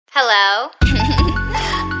Hello?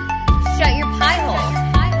 Shut your pie hole.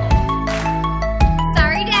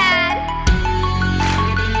 Sorry, Dad.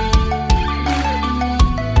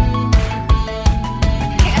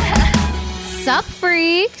 Sup,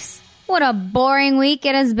 freaks? What a boring week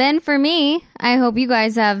it has been for me. I hope you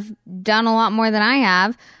guys have done a lot more than I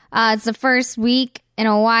have. It's the first week in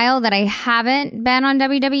a while that I haven't been on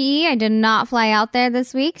WWE. I did not fly out there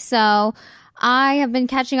this week, so I have been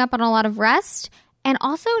catching up on a lot of rest and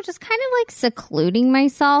also just kind of like secluding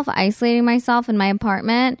myself, isolating myself in my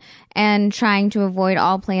apartment and trying to avoid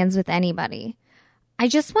all plans with anybody. I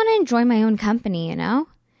just want to enjoy my own company, you know?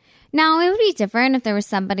 Now, it would be different if there was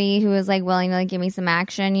somebody who was like willing to like give me some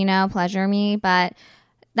action, you know, pleasure me, but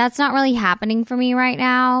that's not really happening for me right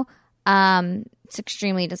now. It's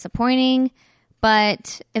extremely disappointing,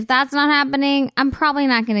 but if that's not happening, I'm probably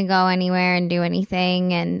not going to go anywhere and do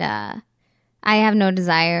anything, and I have no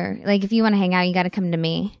desire. Like, if you want to hang out, you got to come to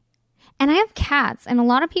me. And I have cats, and a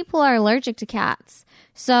lot of people are allergic to cats,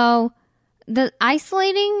 so the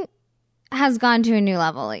isolating has gone to a new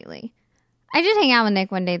level lately. I did hang out with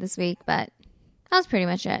Nick one day this week, but that was pretty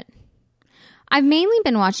much it. I've mainly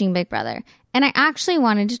been watching Big Brother, and I actually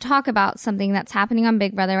wanted to talk about something that's happening on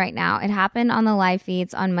Big Brother right now. It happened on the live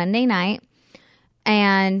feeds on Monday night,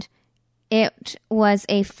 and it was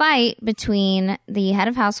a fight between the head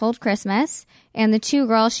of household, Christmas, and the two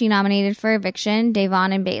girls she nominated for eviction,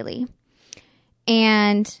 Davon and Bailey.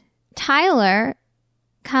 And Tyler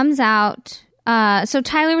comes out. So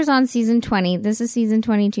Tyler was on season 20. This is season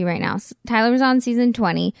 22 right now. Tyler was on season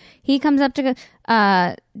 20. He comes up to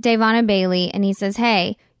Davon and Bailey and he says,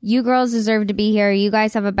 "Hey, you girls deserve to be here. You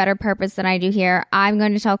guys have a better purpose than I do here. I'm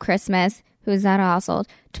going to tell Christmas, who's that household,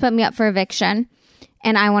 to put me up for eviction.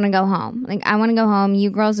 And I want to go home. Like, I want to go home. You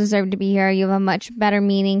girls deserve to be here. You have a much better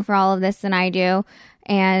meaning for all of this than I do.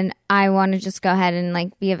 And I want to just go ahead and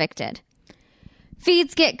like be evicted."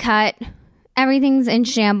 Feeds get cut. Everything's in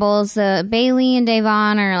shambles. Bailey and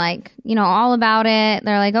Davon are like, you know, all about it.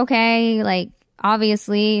 They're like, okay, like,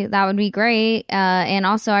 obviously that would be great. And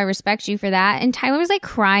also I respect you for that. And Tyler was like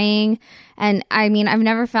crying. And I mean, I've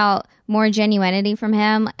never felt more genuinity from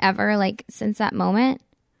him ever, like since that moment.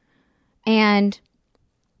 And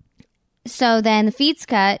so then the feeds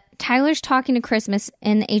cut. Tyler's talking to Christmas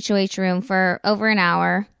in the HOH room for over an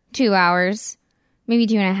hour, 2 hours, maybe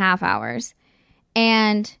 2.5 hours.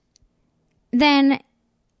 And then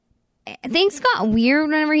things got weird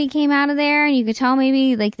whenever he came out of there, and you could tell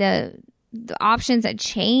maybe like the options had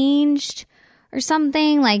changed or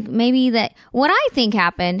something. Like maybe that what I think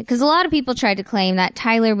happened, because a lot of people tried to claim that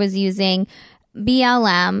Tyler was using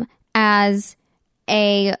BLM as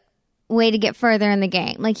a way to get further in the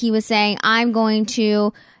game. Like he was saying, I'm going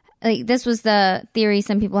to, like, this was the theory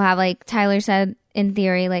some people have, like Tyler said in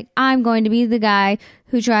theory, like, I'm going to be the guy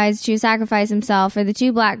who tries to sacrifice himself for the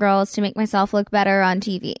two black girls to make myself look better on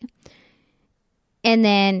TV. And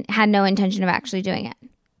then had no intention of actually doing it.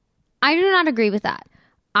 I do not agree with that.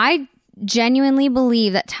 I genuinely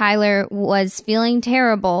believe that Tyler was feeling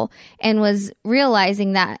terrible and was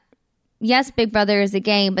realizing that, yes, Big Brother is a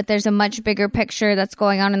game, but there's a much bigger picture that's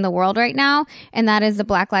going on in the world right now, and that is the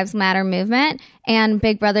Black Lives Matter movement. And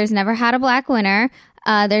Big Brother's never had a black winner.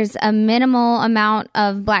 There's a minimal amount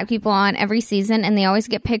of black people on every season, and they always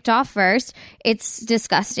get picked off first. It's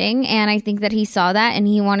disgusting, and I think that he saw that, and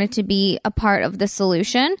he wanted to be a part of the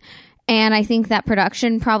solution. And I think that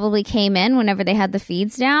production probably came in whenever they had the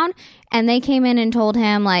feeds down, and they came in and told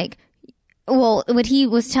him, like, well, what he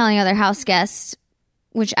was telling other house guests,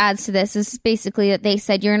 which adds to this, is basically that they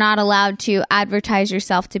said you're not allowed to advertise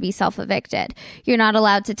yourself to be self-evicted. You're not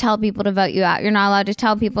allowed to tell people to vote you out. You're not allowed to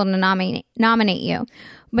tell people to nominate you.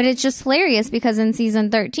 But it's just hilarious because in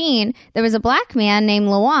season 13, there was a black man named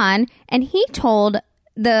Lawan, and he told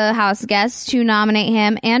the house guests to nominate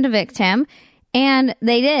him and evict him, and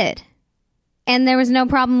they did. And there was no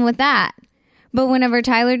problem with that. But whenever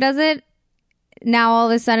Tyler does it, now all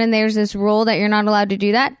of a sudden there's this rule that you're not allowed to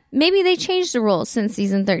do that. Maybe they changed the rules since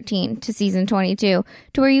season 13 to season 22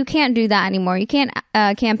 to where you can't do that anymore. You can't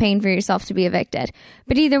campaign for yourself to be evicted.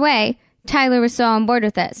 But either way, Tyler was so on board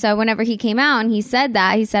with it. So whenever he came out and he said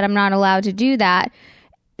that, he said, I'm not allowed to do that.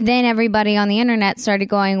 Then everybody on the internet started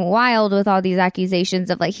going wild with all these accusations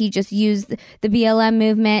of like he just used the BLM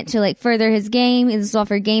movement to like further his game. This is all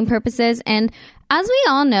for game purposes. And as we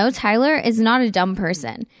all know, Tyler is not a dumb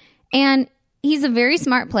person. And he's a very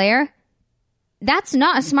smart player. That's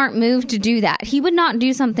not a smart move to do that. He would not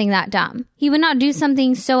do something that dumb. He would not do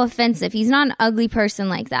something so offensive. He's not an ugly person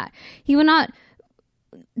like that. He would not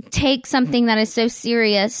take something that is so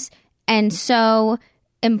serious and so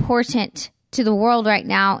important to the world right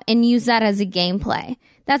now and use that as a gameplay.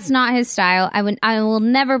 That's not his style. I will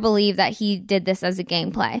never believe that he did this as a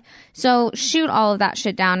gameplay. So shoot all of that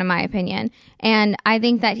shit down, in my opinion. And I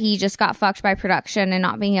think that he just got fucked by production and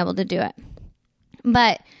not being able to do it.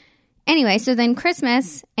 But anyway, so then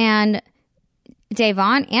Christmas and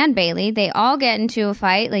Davon and Bailey, they all get into a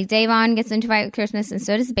fight. Like, Davon gets into a fight with Christmas, and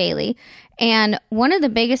so does Bailey. And one of the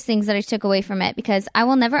biggest things that I took away from it, because I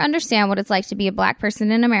will never understand what it's like to be a black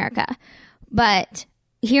person in America, but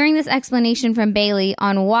hearing this explanation from Bailey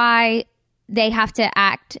on why they have to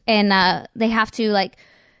act and they have to, like,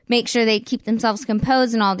 make sure they keep themselves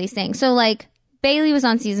composed and all these things. So, like, Bailey was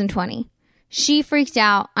on season 20. She freaked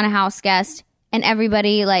out on a house guest, and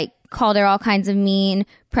everybody, like, called her all kinds of mean,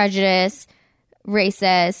 prejudice,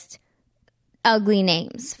 racist, ugly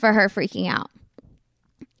names for her freaking out.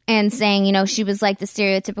 And saying, you know, she was, like, the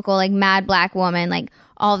stereotypical, like, mad black woman, like,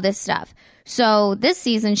 all of this stuff. So this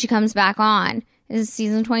season, she comes back on. This is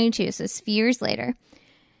season 22, so it's a few years later.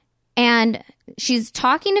 And she's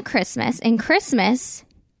talking to Christmas, and Christmas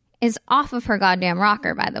is off of her goddamn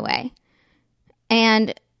rocker, by the way.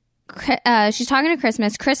 And she's talking to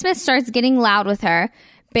Christmas. Christmas starts getting loud with her.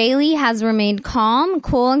 Bailey has remained calm,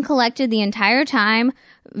 cool, and collected the entire time.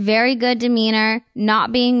 Very good demeanor,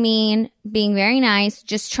 not being mean, being very nice,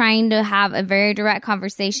 just trying to have a very direct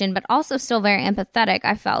conversation, but also still very empathetic.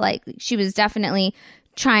 I felt like she was definitely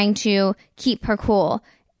trying to keep her cool,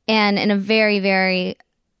 and in a very, very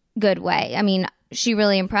good way. I mean, she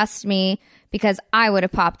really impressed me because I would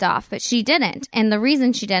have popped off, but she didn't. And the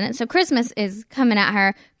reason she didn't, so Christmas is coming at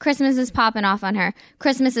her. Christmas is popping off on her.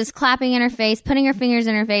 Christmas is clapping in her face, putting her fingers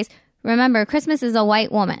in her face. Remember, Christmas is a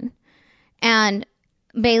white woman. And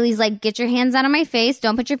Bailey's like, get your hands out of my face.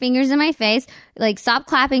 Don't put your fingers in my face. Like, stop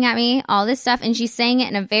clapping at me, all this stuff. And she's saying it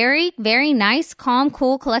in a very, very nice, calm,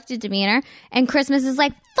 cool, collected demeanor. And Christmas is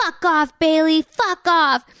like, fuck off, Bailey, fuck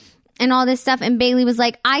off. And all this stuff. And Bailey was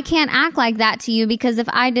like, I can't act like that to you, because if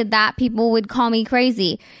I did that, people would call me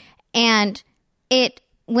crazy. And it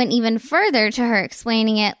went even further to her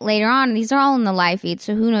explaining it later on. And these are all in the live feed,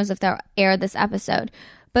 so who knows if they'll air this episode.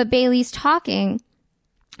 But Bailey's talking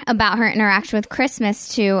about her interaction with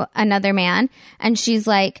Christmas to another man, and she's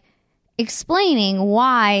like explaining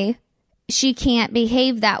why she can't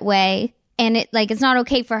behave that way, and it's not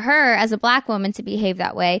okay for her as a black woman to behave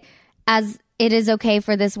that way, as it is okay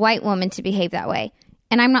for this white woman to behave that way.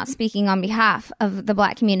 And I'm not speaking on behalf of the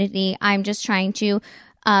black community. I'm just trying to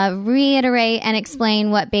reiterate and explain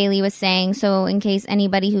what Bailey was saying, so in case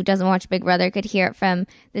anybody who doesn't watch Big Brother could hear it from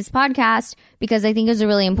this podcast, because I think it was a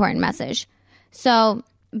really important message. So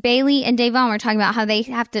Bailey and Davon were talking about how they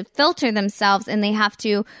have to filter themselves, and they have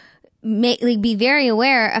to be very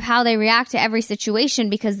aware of how they react to every situation,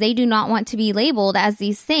 because they do not want to be labeled as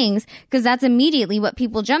these things, because that's immediately what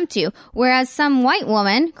people jump to. Whereas some white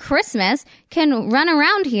woman, Christmas, can run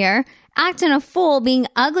around here acting a fool, being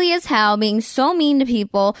ugly as hell, being so mean to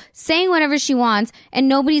people, saying whatever she wants, and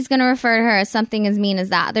nobody's going to refer to her as something as mean as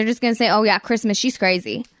that. They're just going to say, oh yeah, Christmas, she's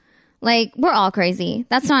crazy. Like, we're all crazy.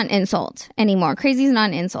 That's not an insult anymore. Crazy is not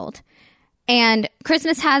an insult. And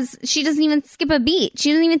Christmas she doesn't even skip a beat. She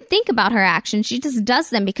doesn't even think about her actions. She just does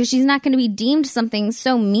them, because she's not going to be deemed something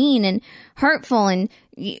so mean and hurtful and,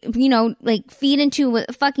 you know, like, feed into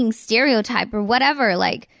a fucking stereotype or whatever.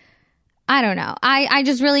 Like, I don't know. I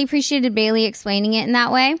just really appreciated Bailey explaining it in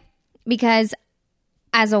that way, because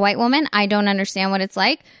as a white woman, I don't understand what it's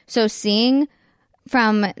like. So seeing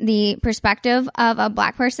from the perspective of a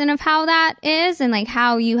black person of how that is, and like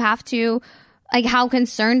how you have to, like, how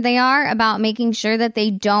concerned they are about making sure that they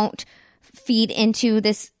don't feed into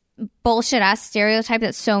this bullshit ass stereotype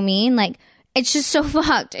that's so mean. Like, it's just so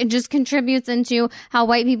fucked. It just contributes into how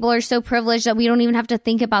white people are so privileged that we don't even have to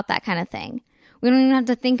think about that kind of thing. We don't even have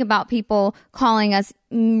to think about people calling us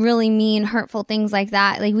really mean, hurtful things like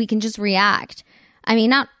that. Like, we can just react. I mean,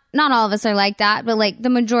 not all of us are like that, but like the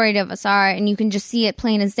majority of us are, and you can just see it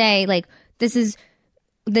plain as day. Like, this is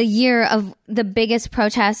the year of the biggest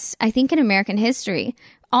protests, I think, in American history,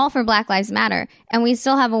 all for Black Lives Matter. And we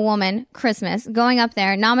still have a woman, Christmas, going up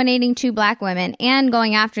there, nominating 2 black women and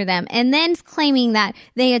going after them, and then claiming that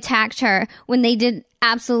they attacked her when they did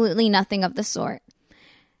absolutely nothing of the sort.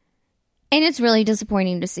 And it's really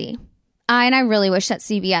disappointing to see. And I really wish that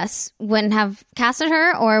CBS wouldn't have casted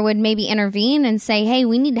her, or would maybe intervene and say, hey,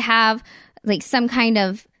 we need to have like some kind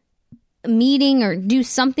of meeting or do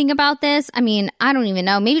something about this. I mean, I don't even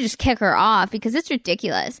know. Maybe just kick her off, because it's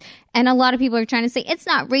ridiculous. And a lot of people are trying to say it's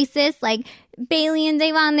not racist. Like, Bailey and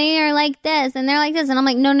Davon, they are like this and they're like this. And I'm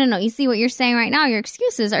like, no. You see what you're saying right now? Your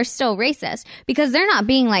excuses are still racist, because they're not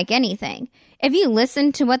being like anything. If you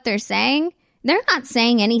listen to what they're saying not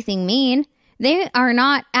saying anything mean. They are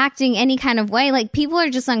not acting any kind of way. Like, people are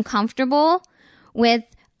just uncomfortable with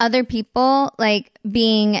other people, like,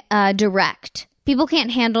 being direct. People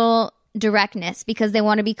can't handle directness because they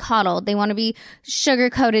want to be coddled. They want to be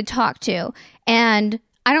sugar-coated talked to. And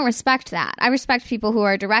I don't respect that. I respect people who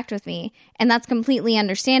are direct with me. And that's completely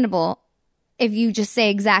understandable if you just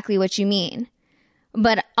say exactly what you mean.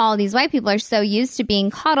 But all these white people are so used to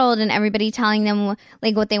being coddled and everybody telling them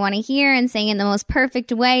like what they want to hear and saying in the most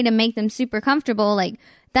perfect way to make them super comfortable. Like,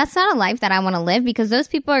 that's not a life that I want to live, because those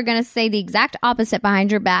people are going to say the exact opposite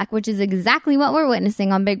behind your back, which is exactly what we're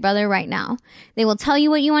witnessing on Big Brother right now. They will tell you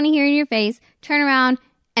what you want to hear in your face, turn around,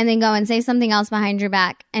 and then go and say something else behind your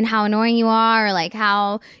back, and how annoying you are, or like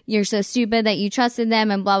how you're so stupid that you trusted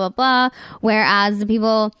them and blah, blah, blah. Whereas the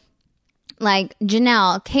people like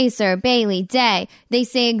Janelle, Kaser, Bailey, Day, they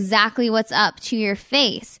say exactly what's up to your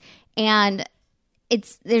face. And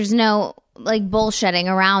there's no like bullshitting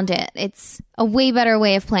around it. It's a way better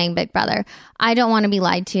way of playing Big Brother. I don't want to be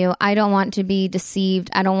lied to. I don't want to be deceived.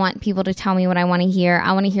 I don't want people to tell me what I want to hear.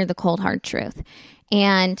 I want to hear the cold hard truth.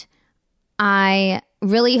 And I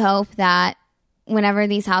really hope that whenever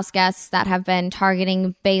these house guests that have been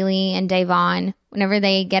targeting Bailey and Davon, whenever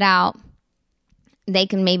they get out, they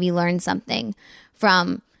can maybe learn something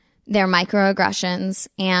from their microaggressions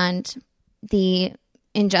and the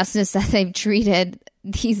injustice that they've treated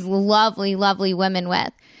these lovely, lovely women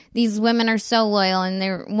with. These women are so loyal and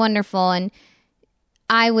they're wonderful, and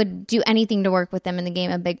I would do anything to work with them in the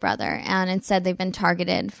game of Big Brother. And instead, they've been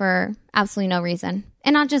targeted for absolutely no reason.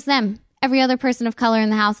 And not just them. Every other person of color in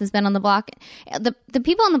the house has been on the block. The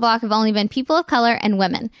people on the block have only been people of color and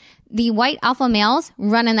women. The white alpha males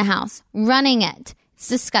run in the house, running it. It's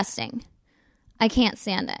disgusting. I can't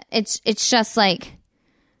stand it. It's just like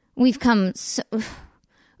we've come.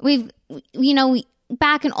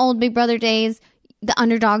 Back in old Big Brother days, the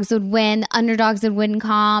underdogs would win. The underdogs would win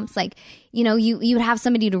comps. Like, you would have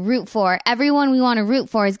somebody to root for. Everyone we want to root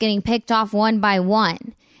for is getting picked off one by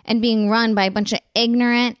one and being run by a bunch of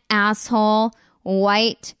ignorant, asshole,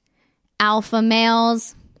 white alpha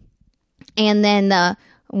males. And then the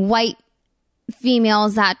white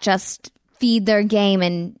females that just feed their game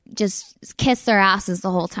and just kiss their asses the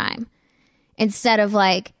whole time. Instead of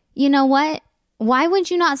like, you know what? Why would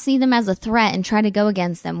you not see them as a threat and try to go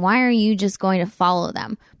against them? Why are you just going to follow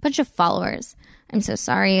them? Bunch of followers. I'm so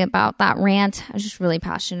sorry about that rant. I was just really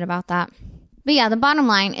passionate about that. But yeah, the bottom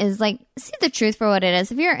line is like, see the truth for what it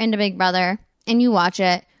is. If you're into Big Brother and you watch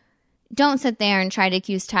it, don't sit there and try to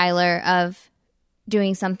accuse Tyler of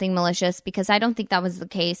doing something malicious, because I don't think that was the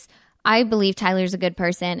case. I believe Tyler's a good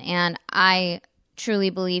person, and I truly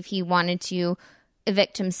believe he wanted to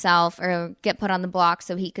evict himself or get put on the block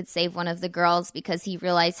so he could save one of the girls, because he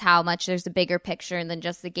realized how much there's a bigger picture than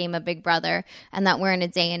just the game of Big Brother, and that we're in a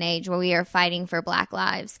day and age where we are fighting for Black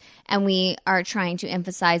lives, and we are trying to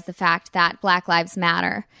emphasize the fact that Black lives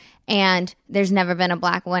matter, and there's never been a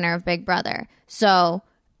Black winner of Big Brother. So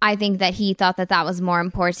I think that he thought that that was more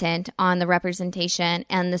important on the representation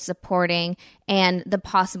and the supporting, and the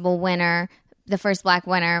possible winner, the first Black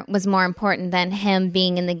winner, was more important than him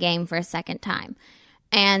being in the game for a second time.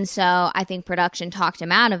 And so I think production talked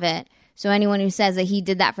him out of it. So anyone who says that he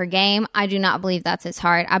did that for game, I do not believe that's his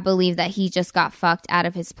heart. I believe that he just got fucked out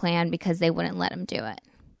of his plan because they wouldn't let him do it.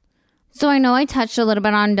 So I know I touched a little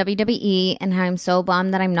bit on WWE, and I'm so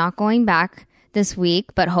bummed that I'm not going back this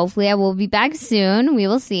week, but hopefully I will be back soon. We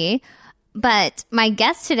will see. But my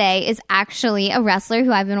guest today is actually a wrestler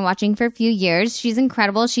who I've been watching for a few years. She's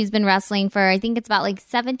incredible. She's been wrestling for, I think it's about like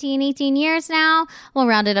 17, 18 years now. We'll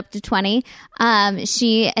round it up to 20.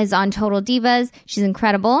 She is on Total Divas. She's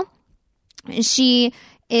incredible. She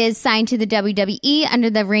is signed to the WWE under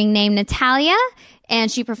the ring name Natalya, and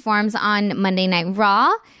she performs on Monday Night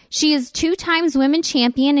Raw. She is 2 times women's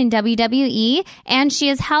champion in WWE, and she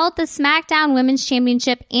has held the SmackDown Women's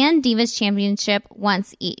Championship and Divas Championship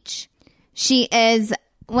once each. She is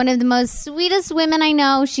one of the most sweetest women I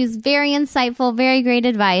know. She's very insightful, very great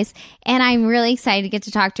advice, and I'm really excited to get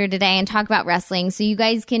to talk to her today and talk about wrestling, so you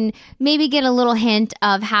guys can maybe get a little hint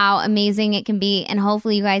of how amazing it can be, and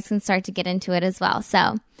hopefully you guys can start to get into it as well.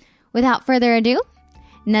 So, without further ado,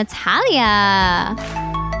 Natalya.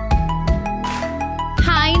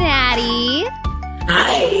 Hi, Natty.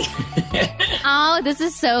 Hi. Oh, this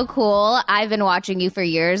is so cool. I've been watching you for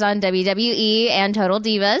years on WWE and Total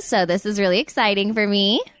Divas, so this is really exciting for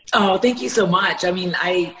me. Oh, thank you so much. I mean,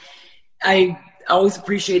 I always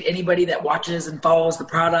appreciate anybody that watches and follows the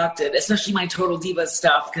product, and especially my Total Divas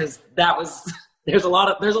stuff, because that was there's a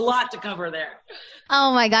lot to cover there.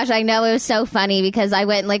 Oh my gosh, I know. It was so funny because I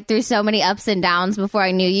went like through so many ups and downs before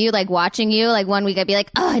I knew you, like watching you. Like one week I'd be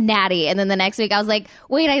like, oh, Natty. And then the next week I was like,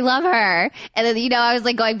 wait, I love her. And then, I was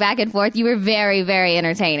like going back and forth. You were very, very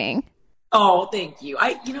entertaining. Oh, thank you.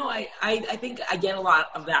 I think I get a lot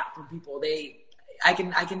of that from people. I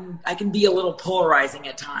can be a little polarizing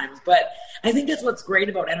at times, but I think that's what's great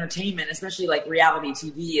about entertainment, especially like reality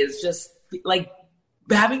TV, is just like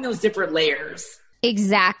having those different layers.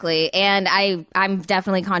 Exactly. And I'm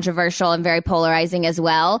definitely controversial and very polarizing as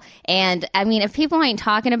well. And I mean, if people ain't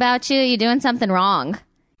talking about you, you're doing something wrong.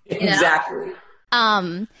 Exactly.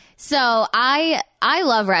 So I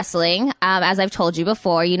love wrestling. As I've told you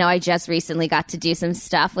before, I just recently got to do some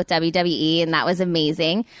stuff with WWE and that was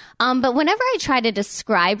amazing. But whenever I try to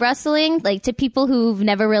describe wrestling, like to people who've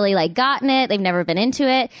never really like gotten it, they've never been into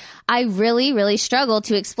it, I really, really struggle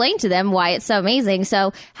to explain to them why it's so amazing.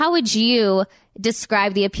 So how would you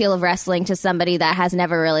describe the appeal of wrestling to somebody that has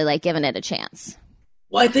never really like given it a chance?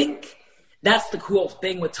 Well, I think that's the cool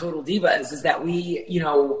thing with Total Divas is that we,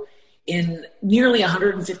 in nearly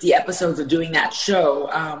 150 episodes of doing that show,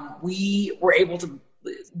 we were able to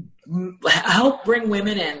help bring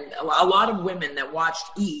women in, a lot of women that watched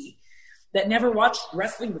E! That never watched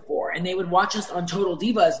wrestling before. And they would watch us on Total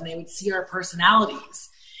Divas and they would see our personalities.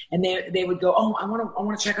 And they would go, oh, I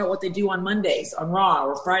want to check out what they do on Mondays on Raw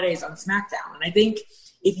or Fridays on SmackDown. And I think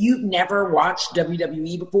if you've never watched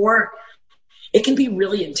WWE before, it can be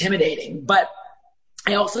really intimidating. But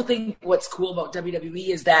I also think what's cool about WWE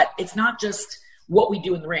is that it's not just what we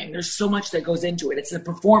do in the ring. There's so much that goes into it. It's a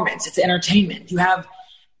performance. It's entertainment. You have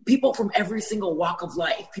people from every single walk of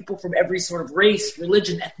life, people from every sort of race,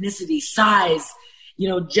 religion, ethnicity, size,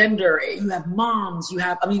 gender. You have moms.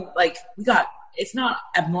 It's not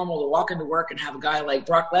abnormal to walk into work and have a guy like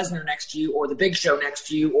Brock Lesnar next to you or the Big Show next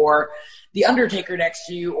to you or the Undertaker next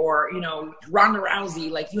to you or, Ronda Rousey.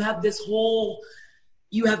 Like you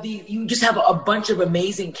just have a bunch of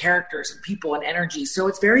amazing characters and people and energy. So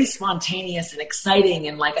it's very spontaneous and exciting.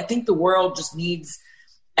 And like, I think the world just needs,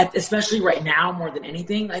 especially right now more than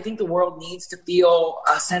anything, I think the world needs to feel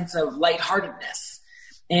a sense of lightheartedness.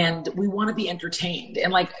 And we want to be entertained.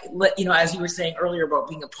 And like, as you were saying earlier about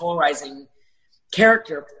being a polarizing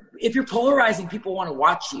character, if you're polarizing, people want to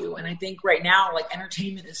watch you. And I think right now, like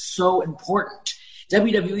entertainment is so important.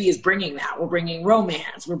 WWE is bringing that. We're bringing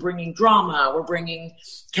romance. We're bringing drama. We're bringing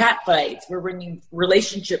catfights. We're bringing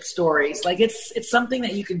relationship stories. Like it's something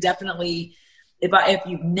that you can definitely, if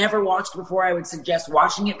you've never watched before, I would suggest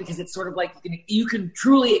watching it because it's sort of like you can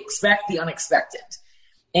truly expect the unexpected.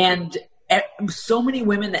 And so many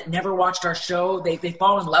women that never watched our show, they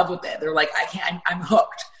fall in love with it. They're like, I'm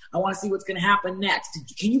hooked. I want to see what's going to happen next.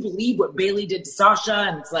 Can you believe what Bayley did to Sasha?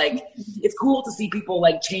 And it's like, it's cool to see people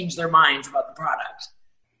like change their minds about the product.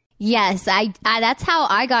 Yes, I that's how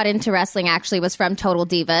I got into wrestling actually was from Total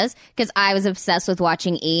Divas because I was obsessed with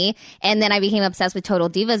watching E! And then I became obsessed with Total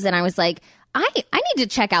Divas and I was like, I need to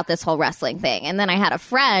check out this whole wrestling thing. And then I had a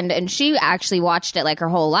friend and she actually watched it like her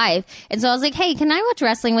whole life. And so I was like, hey, can I watch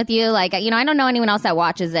wrestling with you? Like, I don't know anyone else that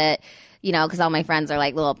watches it. Because all my friends are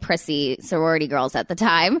like little prissy sorority girls at the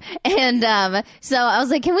time. And so I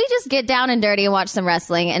was like, can we just get down and dirty and watch some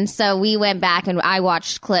wrestling? And so we went back and I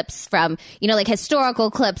watched clips from, like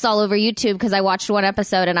historical clips all over YouTube because I watched one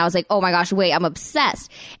episode and I was like, oh my gosh, wait, I'm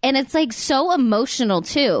obsessed. And it's like so emotional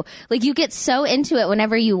too. Like you get so into it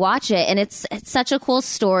whenever you watch it. And it's such a cool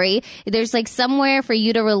story. There's like somewhere for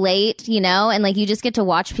you to relate, and like you just get to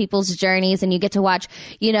watch people's journeys and you get to watch,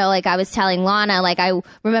 like I was telling Lana, like I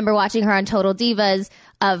remember watching her on Total Divas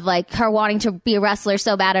of like her wanting to be a wrestler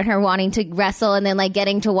so bad and her wanting to wrestle and then like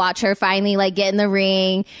getting to watch her finally like get in the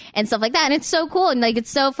ring and stuff like that. And it's so cool. And like,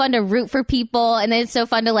 it's so fun to root for people. And then it's so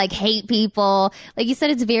fun to like hate people. Like you said,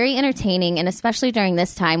 it's very entertaining. And especially during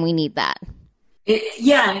this time, we need that. And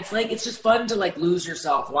it's just fun to like lose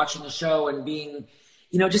yourself watching the show and being,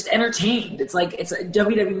 just entertained. It's like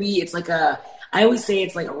WWE. It's like I always say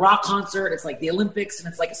it's like a rock concert. It's like the Olympics and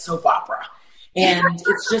it's like a soap opera. And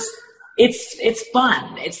it's just, it's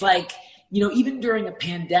fun. It's like, even during a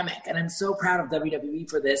pandemic, and I'm so proud of WWE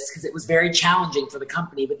for this because it was very challenging for the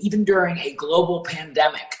company, but even during a global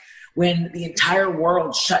pandemic, when the entire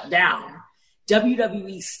world shut down,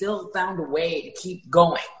 WWE still found a way to keep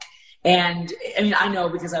going. And I mean, I know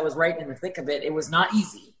because I was right in the thick of it, it was not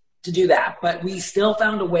easy to do that, but we still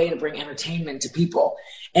found a way to bring entertainment to people.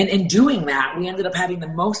 And in doing that, we ended up having the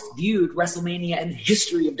most viewed WrestleMania in the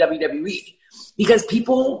history of WWE because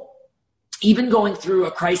people, even going through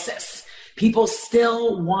a crisis, people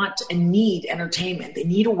still want and need entertainment. They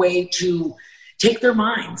need a way to take their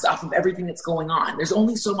minds off of everything that's going on. There's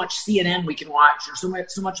only so much CNN we can watch, or so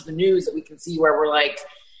much of the news that we can see where we're like,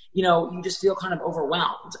 you know, you just feel kind of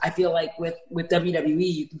overwhelmed. I feel like with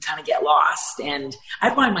WWE, you can kind of get lost. And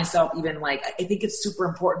I find myself even like, I think it's super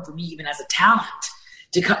important for me, even as a talent,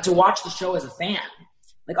 to watch the show as a fan.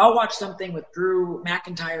 Like, I'll watch something with Drew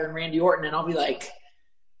McIntyre and Randy Orton, and I'll be like,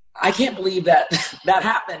 I can't believe that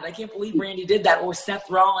happened. I can't believe Randy did that. Or Seth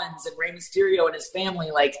Rollins and Rey Mysterio and his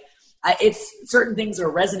family. Like, it's certain things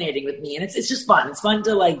are resonating with me, and it's just fun. It's fun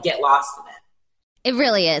to like get lost in it. It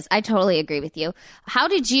really is. I totally agree with you. How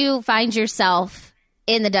did you find yourself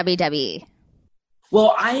in the WWE?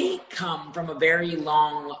 Well, I come from a very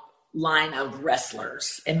long line of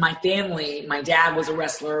wrestlers. In my family, my dad was a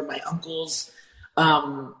wrestler. My uncles,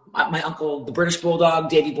 my uncle, the British Bulldog,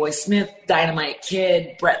 Davey Boy Smith, Dynamite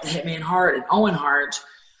Kid, Bret the Hitman Hart, and Owen Hart,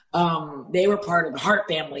 they were part of the Hart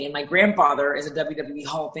family. And my grandfather is a WWE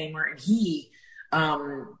Hall of Famer, and he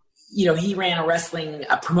ran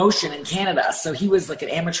a promotion in Canada. So he was like an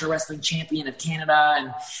amateur wrestling champion of Canada.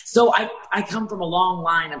 And so I come from a long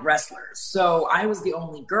line of wrestlers. So I was the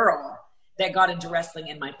only girl that got into wrestling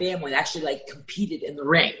in my family, actually like competed in the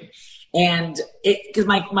ring. And because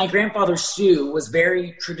my grandfather, Stu, was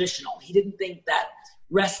very traditional. He didn't think that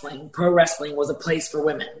pro wrestling was a place for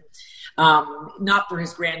women. Not for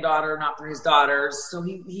his granddaughter, not for his daughters. So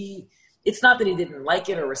it's not that he didn't like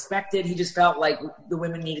it or respect it. He just felt like the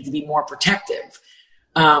women needed to be more protected,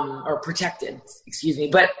 excuse me.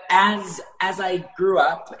 But as I grew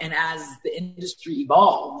up and as the industry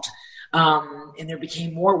evolved, and there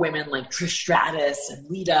became more women like Trish Stratus and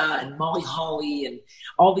Lita and Molly Holly and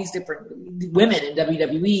all these different women in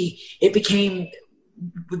WWE, it became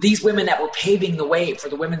these women that were paving the way for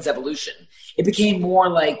the women's evolution. It became more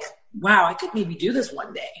like, wow, I could maybe do this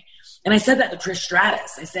one day. And I said that to Trish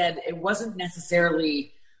Stratus. I said it wasn't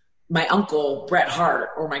necessarily my uncle, Bret Hart,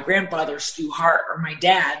 or my grandfather, Stu Hart, or my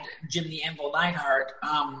dad, Jim the Anvil Neidhart,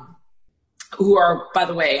 who are, by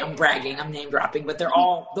the way, I'm bragging, I'm name dropping, but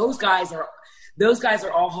those guys are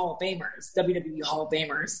all Hall of Famers, WWE Hall of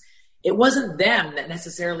Famers. It wasn't them that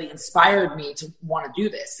necessarily inspired me to want to do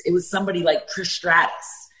this. It was somebody like Trish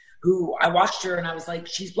Stratus, who I watched her and I was like,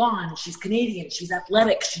 she's blonde, she's Canadian, she's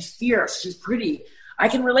athletic, she's fierce, she's pretty. I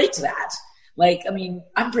can relate to that. Like, I mean,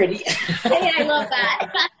 I'm pretty. Hey, I love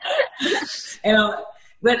that.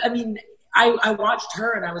 But I mean, I watched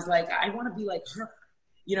her and I was like, I want to be like her.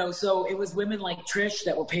 You know, so it was women like Trish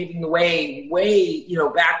that were paving the way,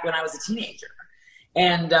 back when I was a teenager.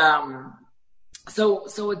 And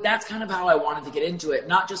so that's kind of how I wanted to get into it,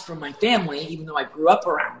 not just from my family, even though I grew up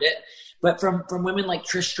around it, but from women like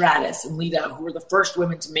Trish Stratus and Lita, who were the first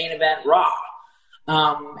women to main event Raw.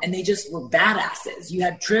 And they just were badasses. You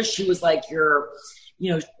had Trish, who was like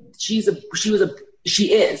she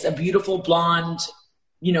is a beautiful blonde,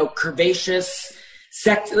 curvaceous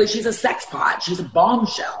sex. Like, she's a sex pot. She's a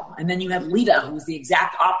bombshell. And then you have Lita, who's the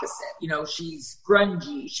exact opposite. She's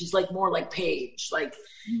grungy. She's like more like Paige. Like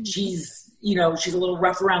she's a little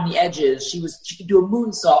rough around the edges. She could do a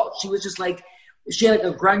moonsault. She was just like, she had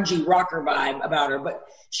like a grungy rocker vibe about her. But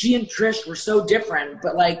she and Trish were so different,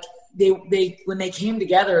 but like, they when they came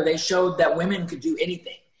together, they showed that women could do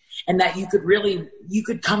anything, and that you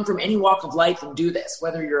could come from any walk of life and do this,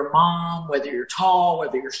 whether you're a mom, whether you're tall,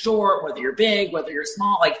 whether you're short, whether you're big, whether you're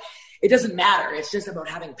small. Like, it doesn't matter. It's just about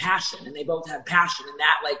having passion, and they both have passion, and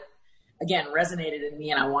that, like, again, resonated in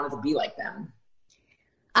me, and I wanted to be like them.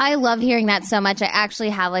 I love hearing that so much. I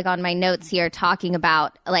actually have like on my notes here talking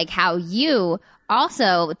about like how you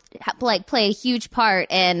also like play a huge part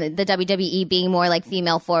in the WWE being more like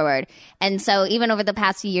female forward. And so even over the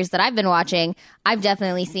past few years that I've been watching, I've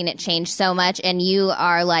definitely seen it change so much. And you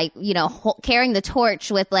are like, carrying the torch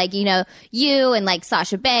with like, you and like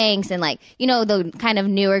Sasha Banks and like, the kind of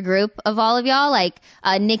newer group of all of y'all, like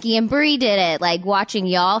Nikki and Brie did it. Like watching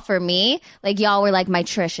y'all, for me, like y'all were like my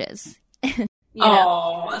Trishes.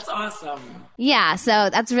 Oh, that's awesome. Yeah, so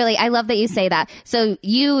that's really, I love that you say that. So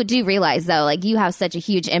you do realize, though, like you have such a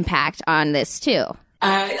huge impact on this, too.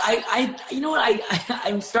 I'm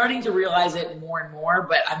starting to realize it more and more,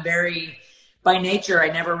 but I'm very, by nature, I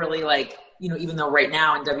never really like, even though right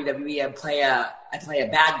now in WWE I play a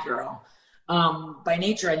bad girl. By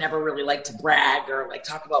nature, I never really like to brag or like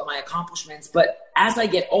talk about my accomplishments. But as I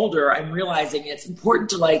get older, I'm realizing it's important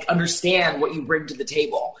to like understand what you bring to the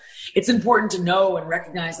table. It's important to know and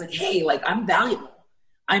recognize like, hey, like I'm valuable.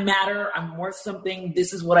 I matter. I'm worth something.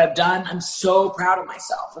 This is what I've done. I'm so proud of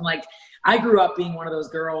myself. And like, I grew up being one of those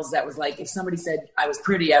girls that was like, if somebody said I was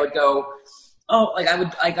pretty, I would go, oh,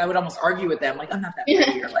 I would almost argue with them. Like, I'm not that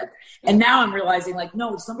pretty. Or like, and now I'm realizing like,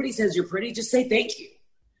 no, if somebody says you're pretty, just say thank you.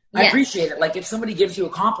 I appreciate it. Like if somebody gives you a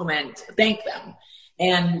compliment, thank them.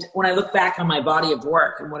 And when I look back on my body of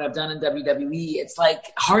work and what I've done in WWE, it's like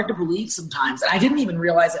hard to believe sometimes. And I didn't even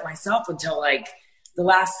realize it myself until like the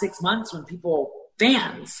last 6 months when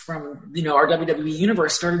fans from, our WWE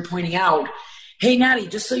universe started pointing out, hey, Natty,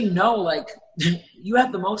 just so you know, like you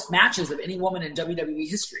have the most matches of any woman in WWE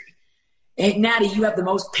history. Hey, Natty, you have the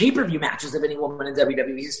most pay-per-view matches of any woman in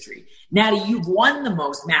WWE history. Natty, you've won the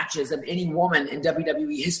most matches of any woman in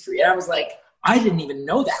WWE history. And I was like, I didn't even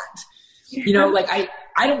know that. Like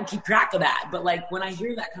I don't keep track of that. But like when I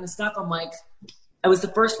hear that kind of stuff, I'm like, I was the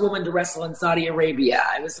first woman to wrestle in Saudi Arabia.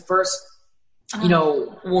 I was the first,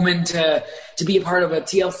 woman to be a part of a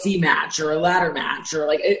TLC match or a ladder match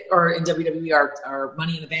or in WWE our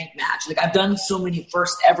Money in the Bank match. Like I've done so many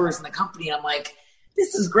first evers in the company. And I'm like,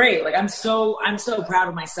 this is great. Like I'm so proud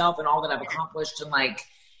of myself and all that I've accomplished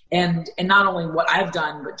and not only what I've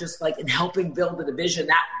done, but just like in helping build the division.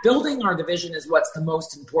 That building our division is what's the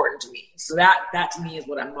most important to me. So that to me is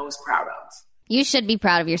what I'm most proud of. You should be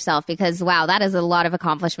proud of yourself because wow, that is a lot of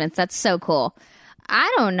accomplishments. That's so cool. I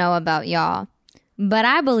don't know about y'all, but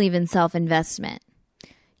I believe in self-investment.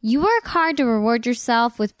 You work hard to reward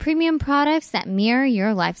yourself with premium products that mirror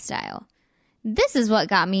your lifestyle. This is what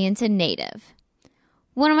got me into Native.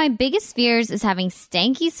 One of my biggest fears is having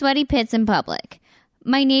stanky, sweaty pits in public.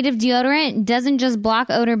 My Native deodorant doesn't just block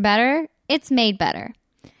odor better, it's made better.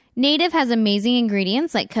 Native has amazing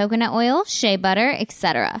ingredients like coconut oil, shea butter,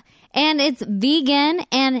 etc. And it's vegan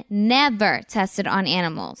and never tested on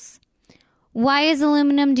animals. Why is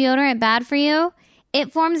aluminum deodorant bad for you?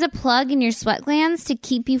 It forms a plug in your sweat glands to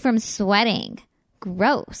keep you from sweating.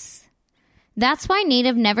 Gross. That's why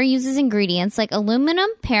Native never uses ingredients like aluminum,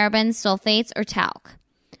 parabens, sulfates, or talc.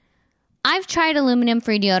 I've tried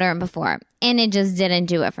aluminum-free deodorant before, and it just didn't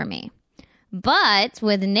do it for me. But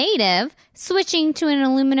with Native, switching to an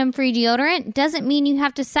aluminum-free deodorant doesn't mean you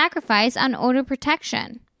have to sacrifice on odor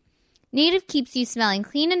protection. Native keeps you smelling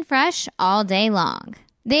clean and fresh all day long.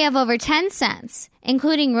 They have over 10 scents,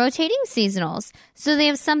 including rotating seasonals, so they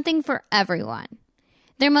have something for everyone.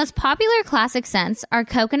 Their most popular classic scents are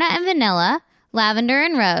coconut and vanilla, lavender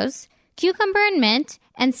and rose, cucumber and mint,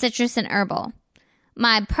 and citrus and herbal.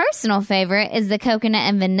 My personal favorite is the coconut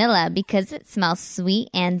and vanilla because it smells sweet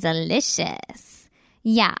and delicious.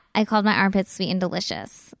 Yeah, I called my armpits sweet and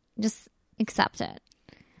delicious. Just accept it.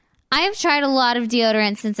 I have tried a lot of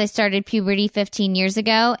deodorant since I started puberty 15 years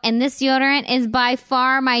ago, and this deodorant is by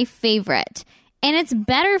far my favorite. And it's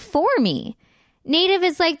better for me. Native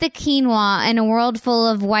is like the quinoa in a world full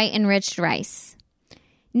of white enriched rice.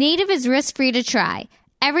 Native is risk-free to try.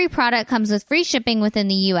 Every product comes with free shipping within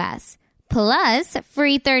the U.S., plus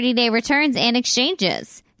free 30-day returns and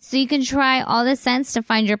exchanges, so you can try all the scents to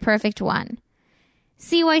find your perfect one.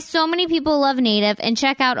 See why so many people love Native and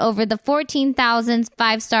check out over the 14,000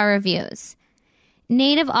 5-star reviews.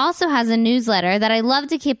 Native also has a newsletter that I love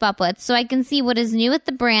to keep up with so I can see what is new at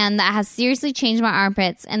the brand that has seriously changed my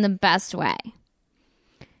armpits in the best way.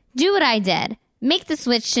 Do what I did. Make the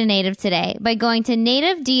switch to Native today by going to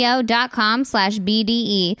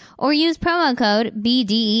nativedeo.com/BDE or use promo code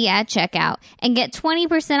BDE at checkout and get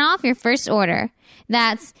 20% off your first order.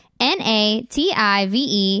 That's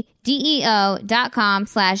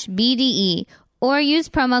nativedeo.com/BDE or use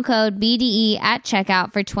promo code BDE at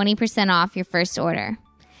checkout for 20% off your first order.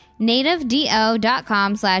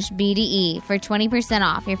 nativedeo.com/BDE for 20%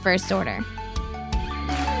 off your first order.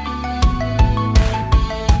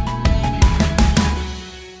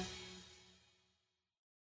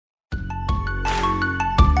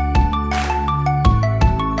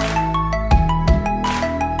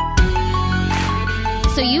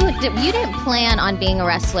 So you didn't plan on being a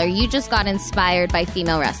wrestler. You just got inspired by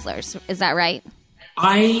female wrestlers. Is that right?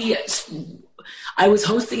 I was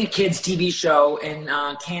hosting a kids' TV show in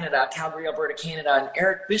Canada, Calgary, Alberta, Canada, and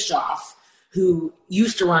Eric Bischoff, who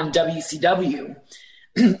used to run WCW,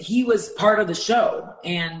 he was part of the show.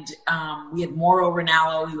 And we had Mauro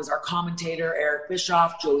Ranallo. He was our commentator, Eric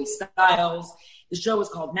Bischoff, Joey Styles. The show was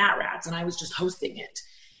called Nat Rats, and I was just hosting it.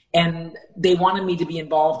 And they wanted me to be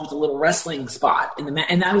involved with a little wrestling spot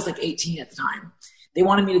and I was like 18 at the time. They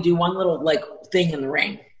wanted me to do one little like thing in the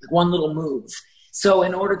ring, like one little move. So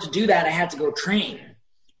in order to do that, I had to go train.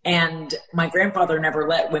 And my grandfather never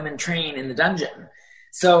let women train in the dungeon.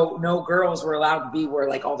 So no girls were allowed to be where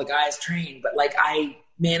like all the guys trained, but like I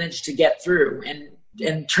managed to get through and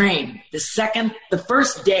train. The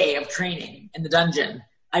first day of training in the dungeon,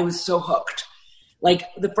 I was so hooked. Like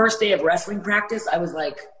the first day of wrestling practice, I was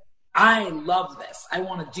like, I love this. I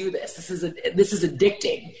want to do this. This is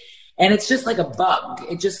addicting. And it's just like a bug.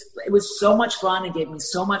 It was so much fun. It gave me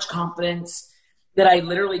so much confidence. that I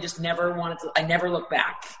literally just never wanted to, I never looked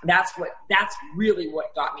back. That's really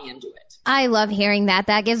what got me into it. I love hearing that.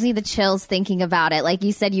 That gives me the chills thinking about it. Like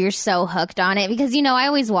you said, you're so hooked on it because, I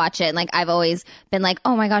always watch it. And like, I've always been like,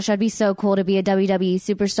 oh my gosh, that'd be so cool to be a WWE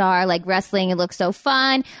superstar. Like wrestling, it looks so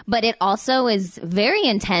fun, but it also is very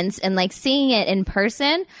intense. And like seeing it in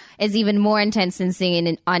person is even more intense than seeing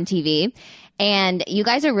it on TV. And you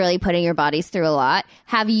guys are really putting your bodies through a lot.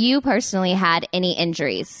 Have you personally had any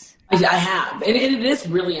injuries? I have. And it is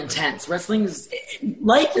really intense.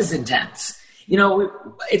 Life is intense.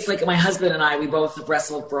 It's like my husband and I, we both have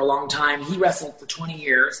wrestled for a long time. He wrestled for 20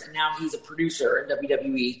 years and now he's a producer in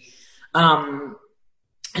WWE.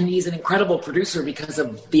 And he's an incredible producer because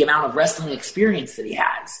of the amount of wrestling experience that he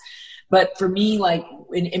has. But for me, like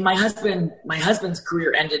my husband's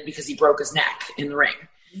career ended because he broke his neck in the ring.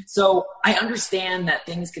 So I understand that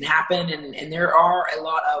things can happen and there are a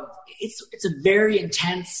lot of, it's a very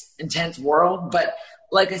intense world. But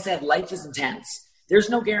like I said, life is intense. There's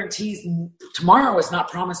no guarantees. Tomorrow is not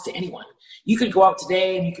promised to anyone. You could go out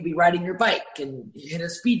today and you could be riding your bike and hit a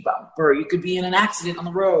speed bump, or you could be in an accident on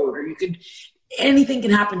the road, or anything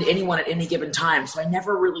can happen to anyone at any given time. So I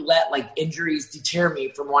never really let like injuries deter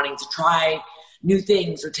me from wanting to try new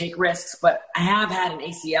things or take risks. But I have had an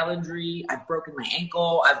ACL injury. I've broken my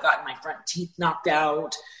ankle. I've gotten my front teeth knocked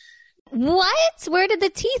out. What? Where did the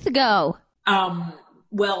teeth go?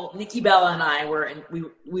 Well, Nikki Bella and I were we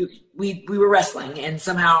were wrestling, and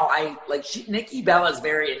somehow Nikki Bella is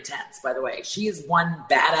very intense, by the way. She is one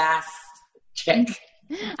badass chick.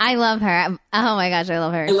 I love her. Oh my gosh, I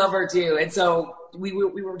love her. I love her too. And so we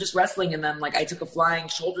were just wrestling, and then like I took a flying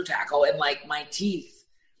shoulder tackle, and like my teeth.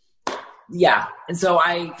 Yeah. And so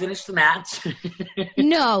I finished the match.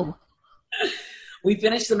 No. We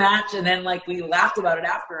finished the match, and then like we laughed about it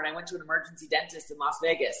after, and I went to an emergency dentist in Las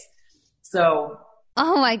Vegas. So.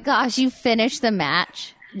 Oh my gosh, you finished the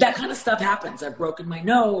match. That kind of stuff happens. I've broken my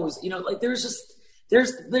nose. Like there's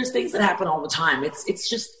things that happen all the time. It's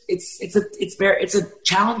a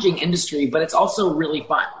challenging industry, but it's also really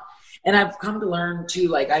fun. And I've come to learn too,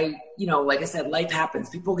 like I said, life happens.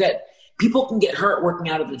 People can get hurt working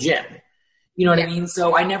out at the gym. You know what I mean?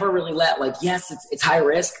 So I never really let yes, it's high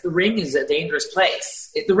risk. The ring is a dangerous place.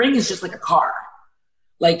 The ring is just like a car.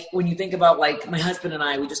 Like when you think about like my husband and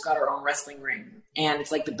I, we just got our own wrestling ring, and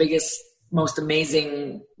it's like the biggest, most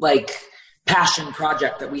amazing like passion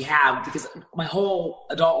project that we have, because my whole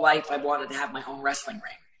adult life I wanted to have my own wrestling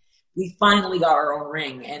ring. We finally got our own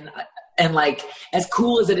ring, and like as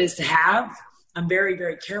cool as it is to have, I'm very,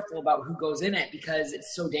 very careful about who goes in it because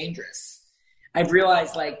it's so dangerous. I've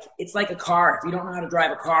realized like it's like a car. If you don't know how to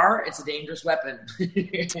drive a car, it's a dangerous weapon.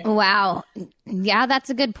 Wow. Yeah,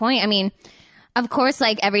 that's a good point. I mean, of course,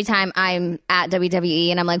 like every time I'm at WWE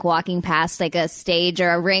and I'm like walking past like a stage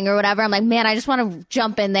or a ring or whatever, I'm like, man, I just want to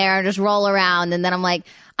jump in there and just roll around. And then I'm like,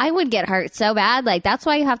 I would get hurt so bad. Like that's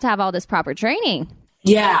why you have to have all this proper training.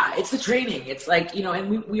 Yeah, it's the training. It's like,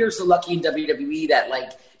 and we are so lucky in WWE that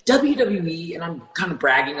like WWE, and I'm kind of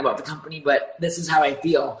bragging about the company, but this is how I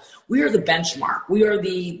feel. We are the benchmark. We are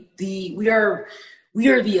we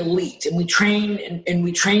are the elite, and we train and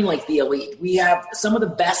we train like the elite. We have some of the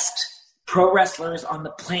best pro wrestlers on the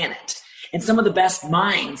planet and some of the best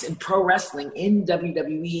minds in pro wrestling in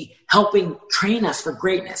WWE helping train us for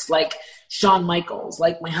greatness, like Shawn Michaels,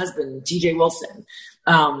 like my husband, TJ Wilson.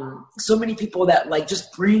 So many people that like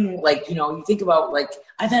just bring like, you think about like,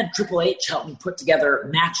 I've had Triple H help me put together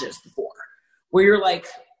matches before where you're like,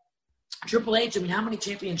 Triple H, I mean, how many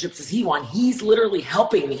championships has he won? He's literally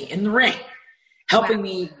helping me in the ring, helping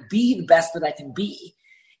me be the best that I can be.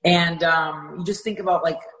 And you just think about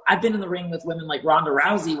like, I've been in the ring with women like Ronda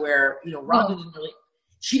Rousey where, Ronda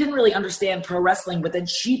didn't really understand pro wrestling, but then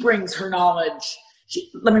she brings her knowledge.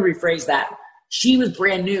 Let me rephrase that. She was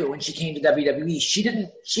brand new when she came to WWE.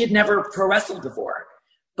 She had never pro wrestled before,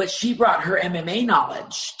 but she brought her MMA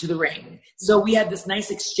knowledge to the ring. So we had this nice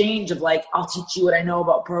exchange of like, I'll teach you what I know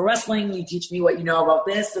about pro wrestling. You teach me what you know about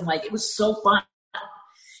this. And like, it was so fun.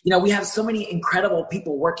 We have so many incredible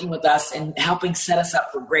people working with us and helping set us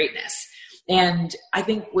up for greatness. And I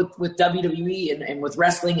think with WWE and with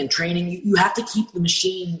wrestling and training, you have to keep the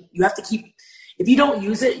machine. If you don't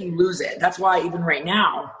use it, you lose it. That's why even right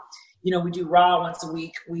now, we do Raw once a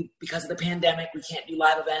week. Because of the pandemic, we can't do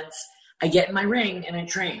live events. I get in my ring and I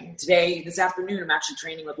train. This afternoon, I'm actually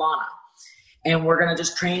training with Lana. And we're going to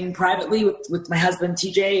just train privately with my husband,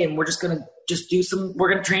 TJ, and we're just going to we're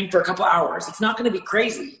going to train for a couple hours. It's not going to be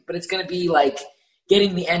crazy, but it's going to be like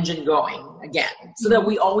getting the engine going again so that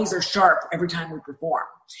we always are sharp every time we perform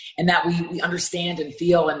and that we understand and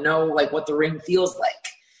feel and know like what the ring feels like.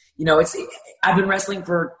 I've been wrestling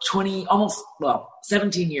for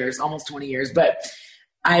 17 years, almost 20 years, but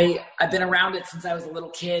I've been around it since I was a little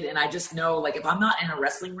kid. And I just know, like, if I'm not in a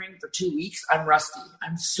wrestling ring for 2 weeks, I'm rusty.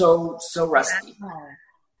 I'm so rusty.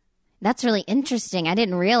 That's really interesting. I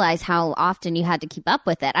didn't realize how often you had to keep up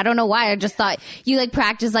with it. I don't know why. I just thought you like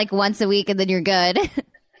practice like once a week and then you're good.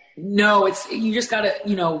 No, you just gotta,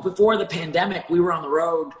 before the pandemic, we were on the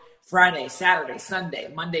road Friday, Saturday,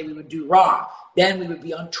 Sunday. Monday we would do Raw. Then we would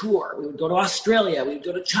be on tour. We would go to Australia. We would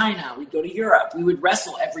go to China. We'd go to Europe. We would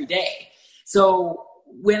wrestle every day. So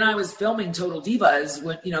when I was filming Total Divas,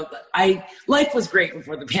 life was great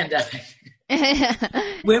before the pandemic.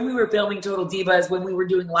 When we were filming Total Divas, when we were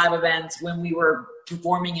doing live events, when we were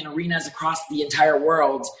performing in arenas across the entire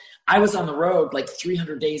world, I was on the road like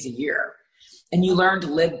 300 days a year. And you learn to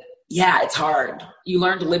live. Yeah, it's hard. You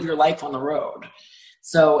learn to live your life on the road.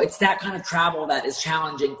 So it's that kind of travel that is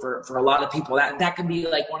challenging for a lot of people. That can be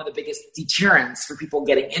like one of the biggest deterrents for people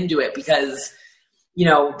getting into it, because,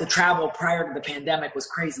 the travel prior to the pandemic was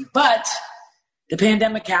crazy. But the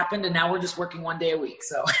pandemic happened and now we're just working 1 day a week.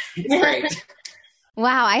 So it's great.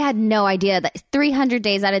 Wow, I had no idea that 300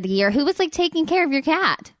 days out of the year. Who was like taking care of your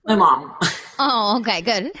cat? My mom. Oh, okay,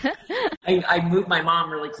 good. I moved my mom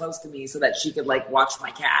really close to me so that she could like watch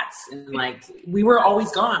my cats. And like, we were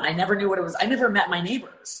always gone. I never knew what it was. I never met my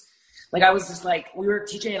neighbors. Like, I was just like,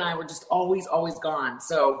 TJ and I were just always gone.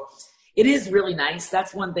 So it is really nice.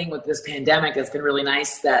 That's one thing with this pandemic that's been really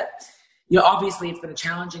nice, that, obviously it's been a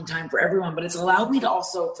challenging time for everyone, but it's allowed me to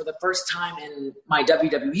also, for the first time in my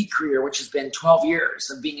WWE career, which has been 12 years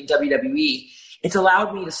of being in WWE, it's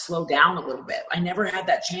allowed me to slow down a little bit. I never had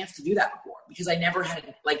that chance to do that before, because I never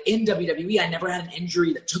had, like, in WWE, I never had an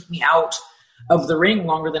injury that took me out of the ring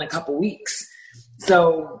longer than a couple weeks.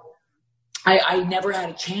 So I never had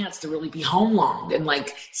a chance to really be home long and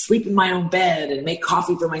like sleep in my own bed and make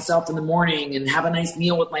coffee for myself in the morning and have a nice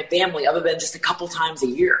meal with my family, other than just a couple times a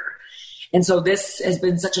year. And so this has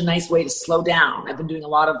been such a nice way to slow down. I've been doing a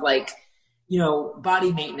lot of like,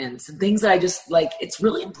 body maintenance and things that I just like. It's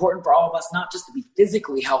really important for all of us, not just to be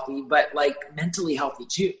physically healthy, but like mentally healthy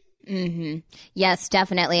too. Mm-hmm. Yes,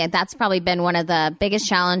 definitely. And that's probably been one of the biggest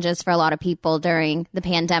challenges for a lot of people during the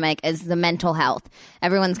pandemic, is the mental health.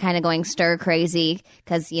 Everyone's kind of going stir crazy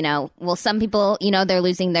because, some people, they're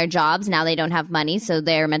losing their jobs. Now they don't have money, so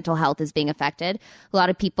their mental health is being affected. A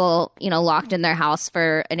lot of people, locked in their house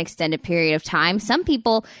for an extended period of time.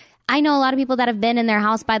 I know a lot of people that have been in their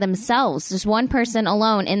house by themselves, just one person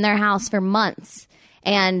alone in their house for months.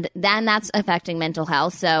 And then that's affecting mental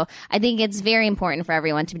health. So I think it's very important for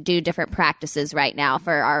everyone to do different practices right now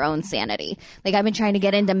for our own sanity. Like, I've been trying to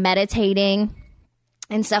get into meditating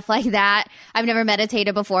and stuff like that. I've never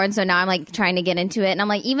meditated before. And so now I'm like trying to get into it. And I'm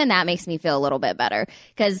like, even that makes me feel a little bit better,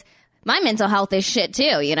 because my mental health is shit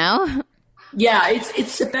too, Yeah,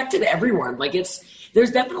 it's affected everyone. Like,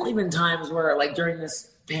 there's definitely been times where, like, during this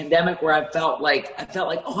pandemic, where I felt like,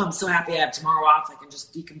 oh, I'm so happy I have tomorrow off. I can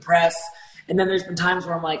just decompress. And then there's been times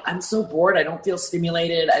where I'm like, I'm so bored. I don't feel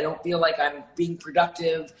stimulated. I don't feel like I'm being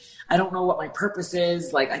productive. I don't know what my purpose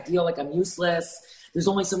is. Like, I feel like I'm useless. There's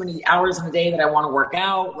only so many hours in the day that I want to work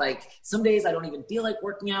out. Like, some days I don't even feel like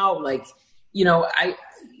working out. Like,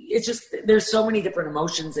 it's just, there's so many different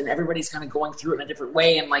emotions, and everybody's kind of going through it in a different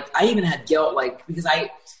way. And like, I even had guilt, like, because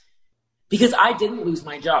I didn't lose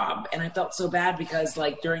my job, and I felt so bad because,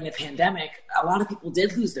 like, during the pandemic, a lot of people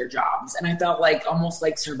did lose their jobs, and I felt like almost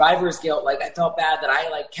like survivor's guilt. Like, I felt bad that I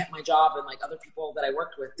like kept my job and like other people that I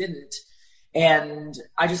worked with didn't. And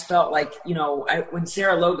I just felt like, when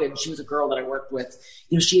Sarah Logan, she was a girl that I worked with,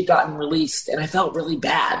 she had gotten released, and I felt really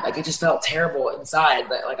bad. Like, I just felt terrible inside.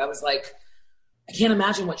 But like, I was like, I can't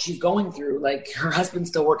imagine what she's going through. Like, her husband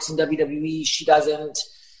still works in WWE. She doesn't.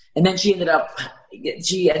 And then she ended up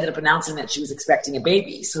announcing that she was expecting a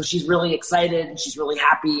baby. So she's really excited, and she's really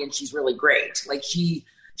happy, and she's really great. Like, she's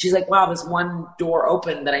like, wow, this one door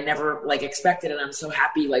opened that I never like expected. And I'm so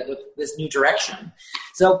happy, like, with this new direction.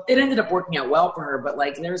 So it ended up working out well for her. But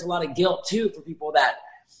like, there's a lot of guilt too for people that,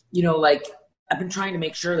 like, I've been trying to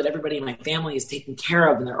make sure that everybody in my family is taken care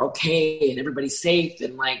of and they're okay and everybody's safe.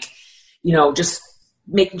 And like, just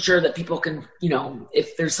making sure that people can,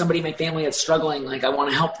 if there's somebody in my family that's struggling, like, I want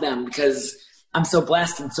to help them, because I'm so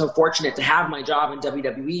blessed and so fortunate to have my job in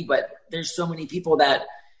WWE. But there's so many people that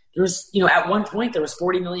at one point there was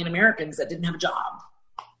 40 million Americans that didn't have a job.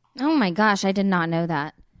 Oh my gosh, I did not know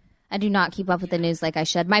that. I do not keep up with the news like I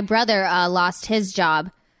should. My brother lost his job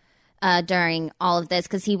during all of this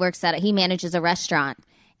because he manages a restaurant,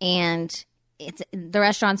 and the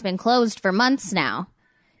restaurant's been closed for months now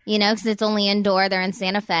you know, because it's only indoor. They're in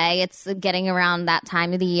Santa Fe. It's getting around that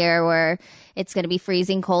time of the year where it's going to be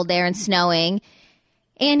freezing cold there and snowing.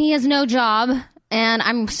 And he has no job. And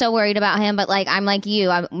I'm so worried about him, but like I'm like you,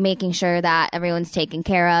 I'm making sure that everyone's taken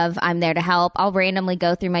care of. I'm there to help. I'll randomly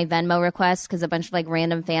go through my Venmo requests because a bunch of like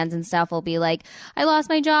random fans and stuff will be like, I lost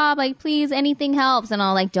my job, like please anything helps, and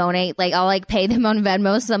I'll like donate, like I'll like pay them on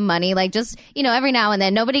Venmo some money, like just, you know, every now and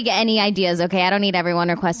then. Nobody get any ideas, okay? I don't need everyone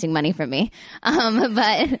requesting money from me.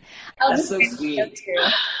 But that's so sweet.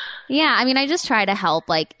 Yeah, I mean, I just try to help,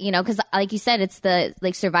 like, you know, because like you said, it's the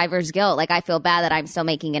like survivor's guilt. Like I feel bad that I'm still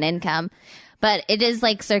making an income. But it is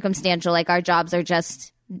like circumstantial. Like our jobs are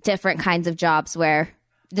just different kinds of jobs where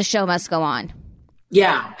the show must go on.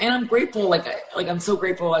 Yeah, and I'm grateful. Like I'm so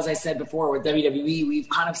grateful, as I said before, with WWE, we've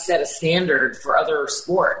kind of set a standard for other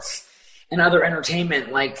sports and other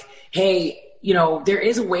entertainment. Like, hey, you know, there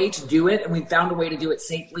is a way to do it, and we found a way to do it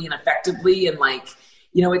safely and effectively. And like,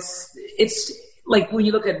 you know, it's like when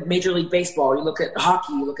you look at Major League Baseball, you look at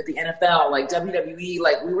hockey, you look at the NFL, like WWE,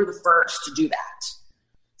 like we were the first to do that.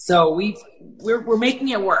 So we're making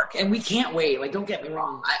it work, and we can't wait. Like, don't get me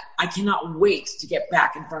wrong. I cannot wait to get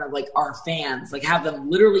back in front of like our fans, like have them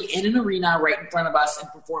literally in an arena right in front of us and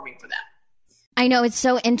performing for them. I know, it's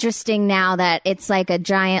so interesting now that it's like a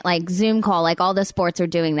giant like Zoom call, like all the sports are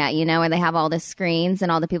doing that, you know, and they have all the screens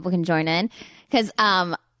and all the people can join in. Because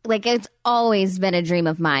like it's always been a dream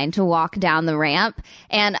of mine to walk down the ramp.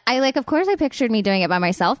 And I like, of course I pictured me doing it by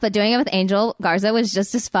myself, but doing it with Angel Garza was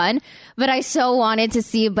just as fun. But I so wanted to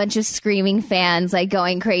see a bunch of screaming fans like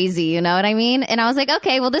going crazy, you know what I mean? And I was like,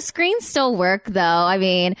 okay, well the screens still work though. I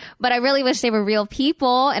mean, but I really wish they were real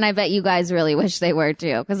people. And I bet you guys really wish they were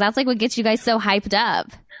too. Cause that's like what gets you guys so hyped up.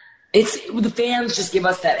 It's the fans just give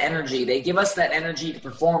us that energy. They give us that energy to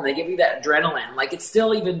perform. They give you that adrenaline. Like it's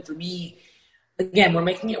still, even for me, again, we're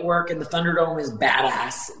making it work, and the Thunderdome is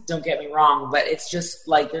badass. Don't get me wrong, but it's just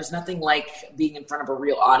like there's nothing like being in front of a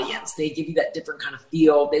real audience. They give you that different kind of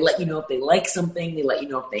feel. They let you know if they like something. They let you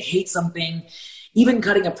know if they hate something. Even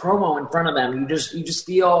cutting a promo in front of them, you just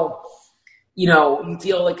feel, you know, you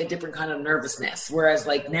feel like a different kind of nervousness. Whereas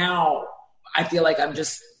like now, I feel like I'm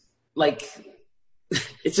just like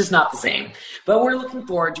it's just not the same. But we're looking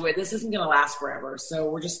forward to it. This isn't going to last forever, so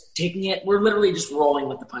we're just taking it. We're literally just rolling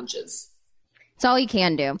with the punches. It's all you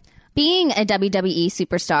can do. Being a WWE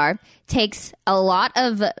superstar takes a lot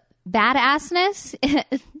of badassness,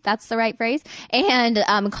 that's the right phrase, and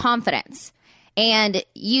confidence. And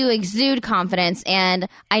you exude confidence. And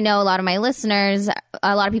I know a lot of my listeners,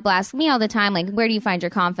 a lot of people ask me all the time, like, where do you find your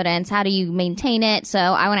confidence? How do you maintain it? So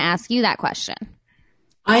I want to ask you that question.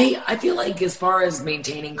 I feel like as far as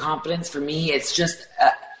maintaining confidence, for me, it's just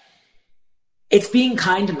it's being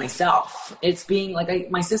kind to myself. It's being like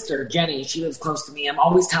my sister, Jenny, she lives close to me. I'm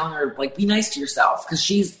always telling her, like, be nice to yourself, because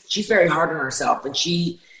she's very hard on herself. And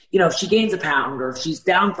she, you know, if she gains a pound, or if she's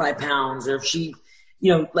down 5 pounds, or if she,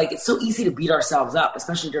 you know, like, it's so easy to beat ourselves up,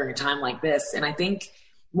 especially during a time like this. And I think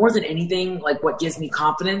more than anything, like, what gives me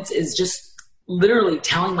confidence is just literally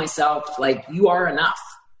telling myself, like, you are enough.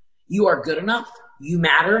 You are good enough. You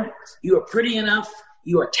matter. You are pretty enough.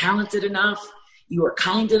 You are talented enough. You are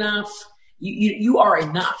kind enough. You are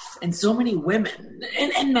enough. And so many women,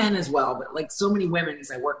 and men as well, but like so many women, as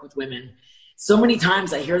I work with women, so many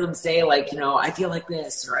times I hear them say, like, you know, I feel like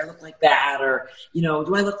this, or I look like that, or, you know,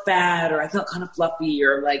 do I look fat, or I feel kind of fluffy,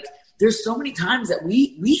 or like, there's so many times that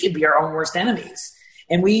we could be our own worst enemies.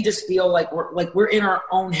 And we just feel like we're in our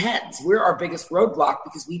own heads. We're our biggest roadblock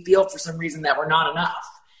because we feel for some reason that we're not enough.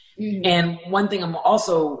 Mm-hmm. And one thing I'm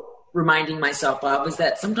also reminding myself of is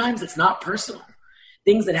that sometimes it's not personal.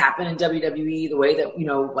 Things that happen in WWE, the way that, you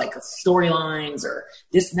know, like storylines or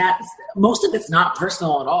this and that, most of it's not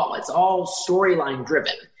personal at all. It's all storyline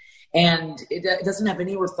driven. And it doesn't have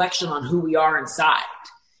any reflection on who we are inside.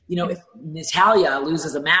 You know, if Natalya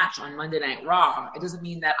loses a match on Monday Night Raw, it doesn't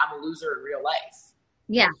mean that I'm a loser in real life.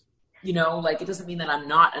 Yeah. You know, like, it doesn't mean that I'm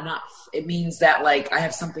not enough. It means that, like, I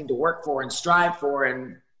have something to work for and strive for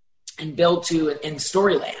and build to in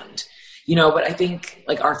Storyland. You know, but I think,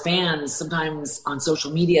 like, our fans sometimes on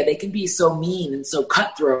social media, they can be so mean and so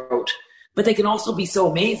cutthroat, but they can also be so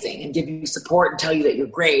amazing and give you support and tell you that you're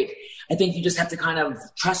great. I think you just have to kind of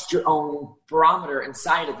trust your own barometer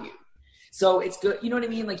inside of you. So it's good. You know what I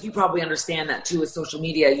mean? Like, you probably understand that too with social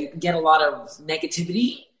media. You can get a lot of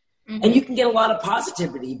negativity and you can get a lot of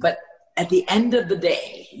positivity. But at the end of the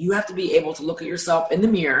day, you have to be able to look at yourself in the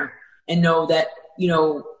mirror and know that, you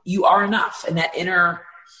know, you are enough, and that inner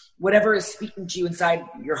whatever is speaking to you inside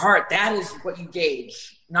your heart, that is what you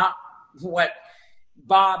gauge, not what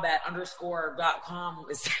Bob at _.com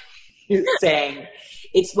is saying.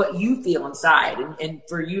 it's what you feel inside. And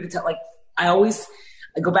for you to tell, like, I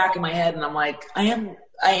go back in my head and I'm like, I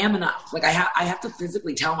am enough. Like I have to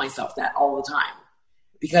physically tell myself that all the time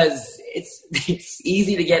because it's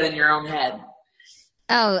easy to get in your own head.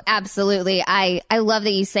 Oh, absolutely. I love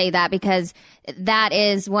that you say that because that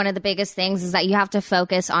is one of the biggest things is that you have to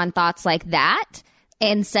focus on thoughts like that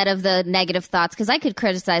instead of the negative thoughts. Because I could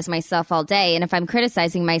criticize myself all day. And if I'm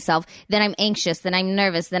criticizing myself, then I'm anxious, then I'm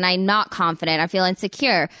nervous, then I'm not confident. I feel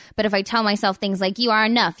insecure. But if I tell myself things like, you are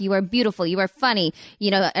enough, you are beautiful, you are funny,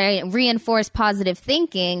 I reinforce positive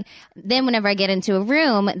thinking, then whenever I get into a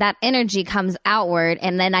room, that energy comes outward.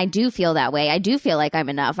 And then I do feel that way. I do feel like I'm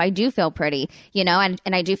enough. I do feel pretty, and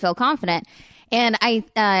I do feel confident. And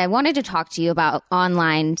I wanted to talk to you about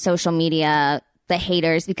online social media, the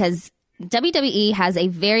haters, because WWE has a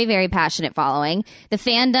very, very passionate following. The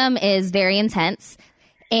fandom is very intense.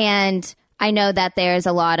 And I know that there's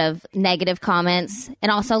a lot of negative comments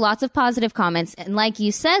and also lots of positive comments. And like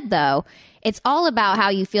you said, though, it's all about how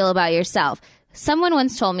you feel about yourself. Someone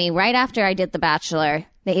once told me right after I did The Bachelor,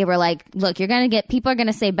 they were like, look, people are going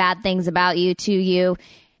to say bad things about you to you.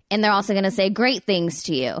 And they're also going to say great things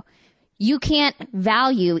to you. You can't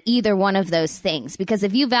value either one of those things because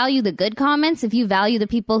if you value the good comments, if you value the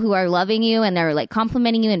people who are loving you and they're like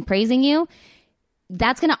complimenting you and praising you,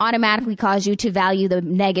 that's going to automatically cause you to value the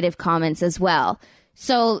negative comments as well.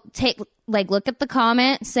 So look at the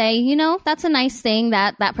comment, say, that's a nice thing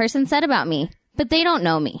that person said about me, but they don't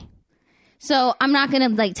know me. So I'm not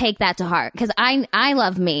going to take that to heart because I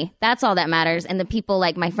love me. That's all that matters. And the people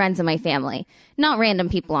like my friends and my family, not random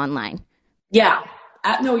people online. Yeah.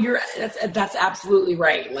 No, that's absolutely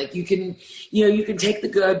right. Like you can take the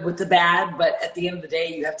good with the bad, but at the end of the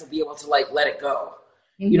day, you have to be able to let it go.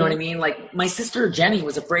 Mm-hmm. You know what I mean? Like my sister Jenny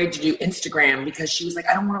was afraid to do Instagram because she was like,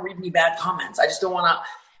 I don't want to read any bad comments. I just don't want to.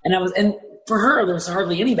 And for her, there was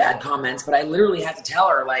hardly any bad comments, but I literally had to tell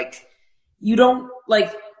her you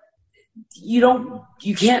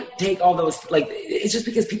can't take all those, it's just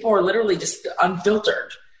because people are literally just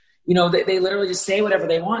unfiltered. They literally just say whatever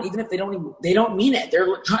they want, even if they don't mean it.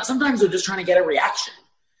 Sometimes they're just trying to get a reaction,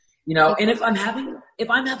 and if I'm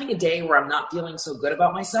having a day where I'm not feeling so good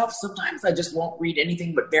about myself, sometimes I just won't read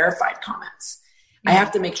anything but verified comments. Mm-hmm. I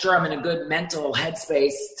have to make sure I'm in a good mental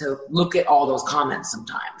headspace to look at all those comments.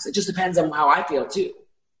 Sometimes it just depends on how I feel too.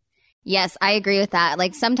 Yes, I agree with that.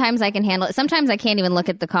 Sometimes I can handle it. Sometimes I can't even look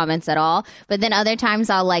at the comments at all. But then other times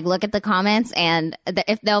I'll look at the comments and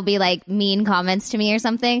if they'll be mean comments to me or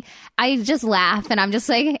something, I just laugh and I'm just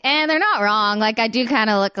they're not wrong. I do kind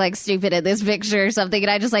of look stupid in this picture or something and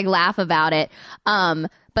I just laugh about it.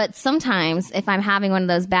 But sometimes if I'm having one of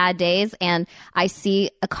those bad days and I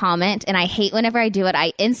see a comment and I hate whenever I do it,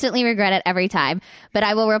 I instantly regret it every time. But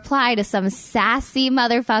I will reply to some sassy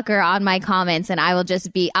motherfucker on my comments and I will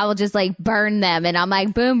just burn them and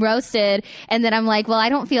I'm boom, roasted. And then I'm well, I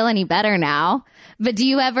don't feel any better now. But do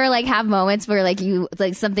you ever have moments where you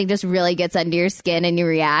something just really gets under your skin and you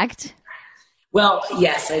react? Well,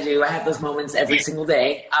 yes, I do. I have those moments every single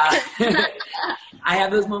day. I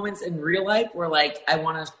have those moments in real life where I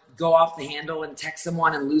want to go off the handle and text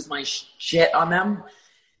someone and lose my shit on them.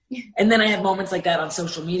 And then I have moments like that on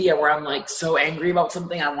social media where I'm so angry about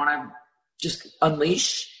something I want to just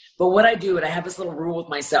unleash. But what I do, and I have this little rule with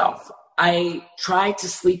myself, I try to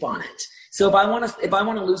sleep on it. So if I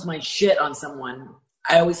want to lose my shit on someone,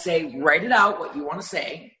 I always say, write it out, what you want to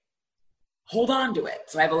say. Hold on to it.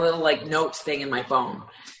 So I have a little notes thing in my phone.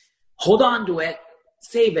 Hold on to it.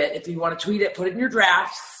 Save it. If you want to tweet it, put it in your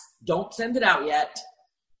drafts. Don't send it out yet.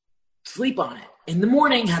 Sleep on it. In the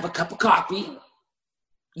morning, have a cup of coffee.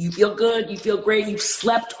 You feel good. You feel great. You've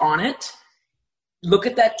slept on it. Look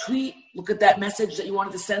at that tweet. Look at that message that you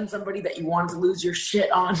wanted to send somebody that you wanted to lose your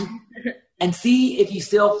shit on and see if you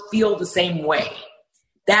still feel the same way.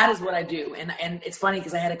 That is what I do. And it's funny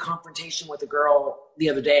because I had a confrontation with a girl the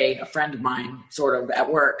other day, a friend of mine, sort of at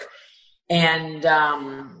work. And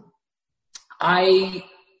I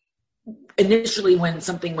initially, when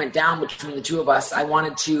something went down between the two of us, I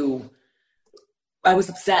was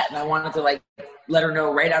upset and I wanted to let her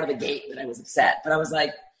know right out of the gate that I was upset. But I was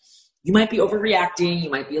you might be overreacting.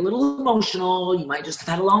 You might be a little emotional. You might just have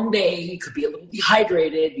had a long day. You could be a little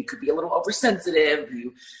dehydrated. You could be a little oversensitive.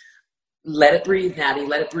 You let it breathe, Natty,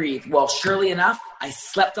 let it breathe. Well, surely enough, I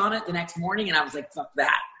slept on it the next morning and I was fuck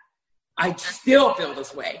that. I still feel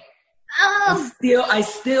this way. Oh. I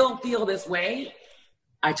still feel this way.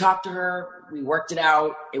 I talked to her. We worked it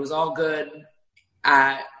out. It was all good.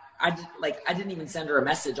 I didn't even send her a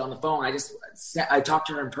message on the phone. I talked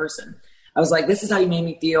to her in person. I was this is how you made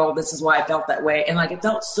me feel. This is why I felt that way. And it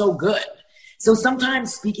felt so good. So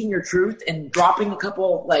sometimes speaking your truth and dropping a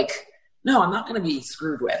couple, like, no, I'm not going to be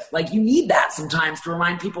screwed with. Like, you need that sometimes to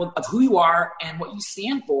remind people of who you are and what you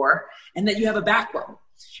stand for, and that you have a backbone.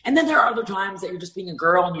 And then there are other times that you're just being a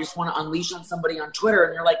girl and you just want to unleash on somebody on Twitter,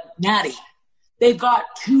 and you're like, Natty, they've got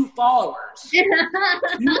 2 followers.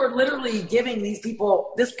 You are literally giving these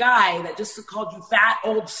people, this guy that just called you fat,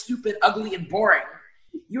 old, stupid, ugly, and boring.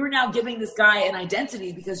 You're now giving this guy an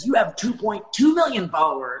identity because you have 2.2 million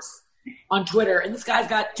followers on Twitter, and this guy's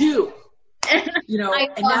got 2. You know,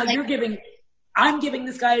 and now I'm giving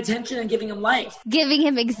this guy attention and giving him life. Giving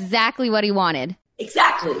him exactly what he wanted.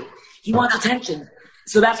 Exactly. He wants attention.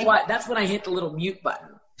 So that's when I hit the little mute button.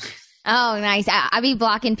 Oh, nice. I be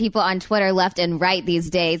blocking people on Twitter left and right these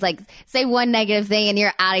days. Like, say one negative thing and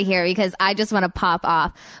you're out of here because I just want to pop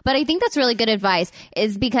off. But I think that's really good advice,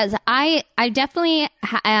 is because I definitely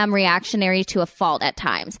am reactionary to a fault at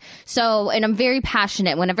times. So, and I'm very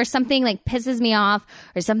passionate. Whenever something like pisses me off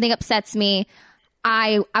or something upsets me,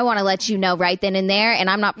 I want to let you know right then and there, and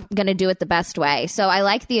I'm not going to do it the best way. So I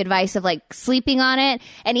like the advice of like sleeping on it.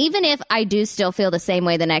 And even if I do still feel the same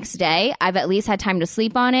way the next day, I've at least had time to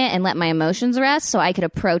sleep on it and let my emotions rest so I could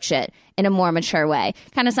approach it in a more mature way.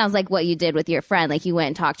 Kind of sounds like what you did with your friend. Like, you went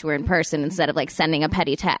and talked to her in person instead of like sending a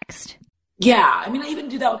petty text. Yeah. I mean, I even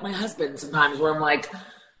do that with my husband sometimes, where I'm like,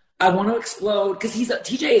 I want to explode, because he's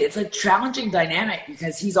TJ. It's a challenging dynamic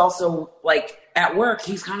because he's also like at work.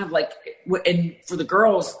 He's kind of like, and for the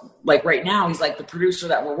girls, like right now, he's like the producer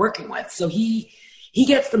that we're working with. So he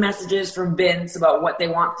gets the messages from Vince about what they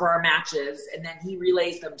want for our matches, and then he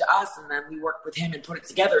relays them to us, and then we work with him and put it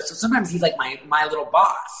together. So sometimes he's like my little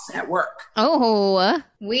boss at work. Oh,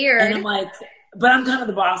 weird. And I'm like, but I'm kind of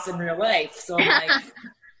the boss in real life. So I'm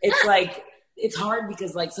like, it's hard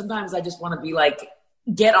because like sometimes I just want to be like,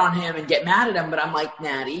 get on him and get mad at him, but I'm like,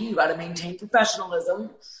 Natty, you got to maintain professionalism.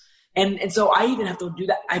 And so I even have to do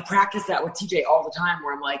that. I practice that with TJ all the time,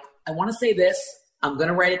 where I'm like, I want to say this. I'm going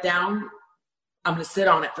to write it down. I'm going to sit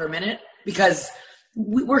on it for a minute, because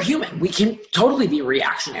we're human. We can totally be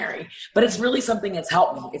reactionary, but it's really something that's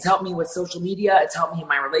helped me. It's helped me with social media. It's helped me in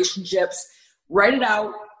my relationships. Write it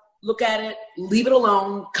out, look at it, leave it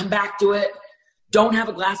alone, come back to it. Don't have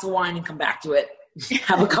a glass of wine and come back to it.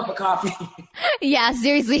 Have a cup of coffee. Yeah,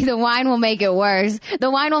 seriously, the wine will make it worse.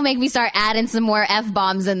 The wine will make me start adding some more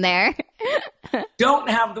F-bombs in there. Don't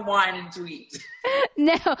have the wine and tweet.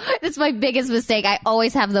 No, that's my biggest mistake. I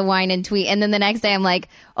always have the wine and tweet. And then the next day I'm like,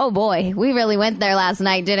 oh boy, we really went there last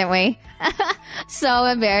night, didn't we? So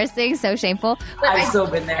embarrassing, so shameful. But I've still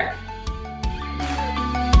been there.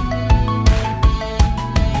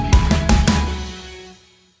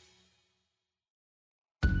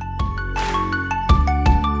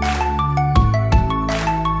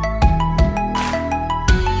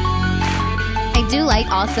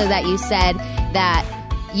 Also that you said that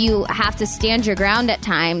you have to stand your ground at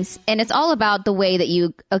times, and it's all about the way that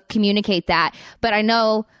you communicate that. But I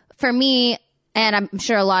know for me, and I'm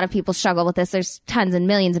sure a lot of people struggle with this, there's tons and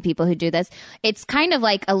millions of people who do this, it's kind of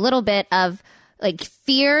like a little bit of like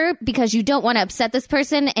fear, because you don't want to upset this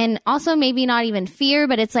person, and also maybe not even fear,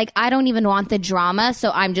 but it's like, I don't even want the drama, so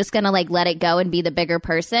I'm just gonna like let it go and be the bigger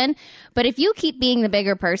person. But if you keep being the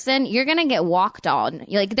bigger person, you're gonna get walked on.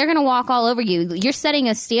 Like, they're gonna walk all over you. You're setting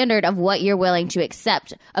a standard of what you're willing to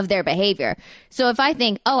accept of their behavior. So if I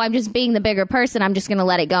think, oh, I'm just being the bigger person, I'm just gonna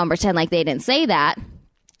let it go and pretend like they didn't say that,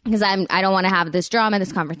 because I don't want to have this drama,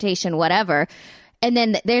 this confrontation, whatever. And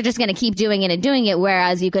then they're just going to keep doing it and doing it.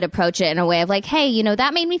 Whereas you could approach it in a way of like, hey, you know,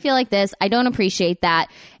 that made me feel like this. I don't appreciate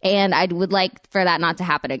that. And I would like for that not to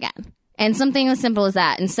happen again. And something as simple as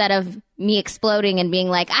that, instead of me exploding and being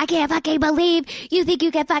like, I can't fucking believe you think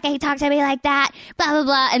you can fucking talk to me like that, blah, blah,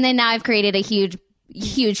 blah. And then now I've created a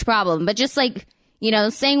huge problem. But just like, you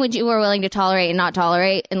know, saying what you were willing to tolerate and not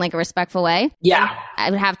tolerate in like a respectful way. Yeah.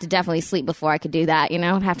 I would have to definitely sleep before I could do that. You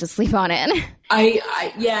know, I'd have to sleep on it.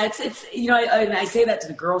 Yeah, it's you know, and I say that to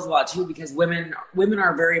the girls a lot too, because women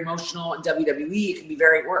are very emotional in WWE. It can be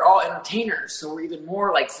we're all entertainers. So we're even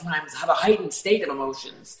more like sometimes have a heightened state of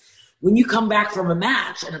emotions. When you come back from a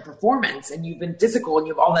match and a performance and you've been physical and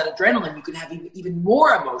you have all that adrenaline, you can have even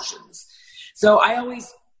more emotions. So I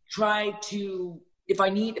always try to, if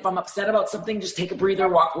I'm upset about something, just take a breather,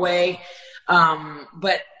 walk away.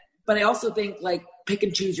 But I also think like pick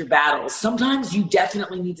and choose your battles. Sometimes you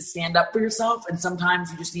definitely need to stand up for yourself, and sometimes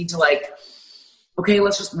you just need to like, okay,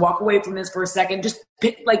 let's just walk away from this for a second. Just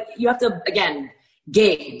pick, like, you have to again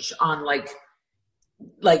gauge on like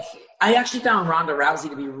I actually found Ronda Rousey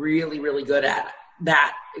to be really, really good at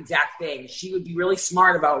that exact thing. She would be really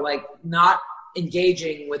smart about like not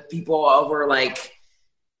engaging with people over like,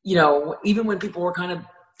 you know, even when people were kind of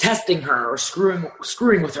testing her or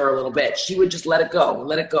screwing with her a little bit, she would just let it go,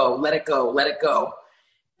 let it go, let it go, let it go.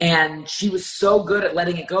 And she was so good at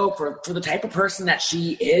letting it go for the type of person that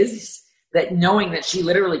she is, that knowing that she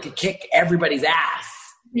literally could kick everybody's ass.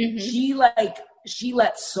 She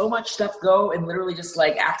let so much stuff go and literally just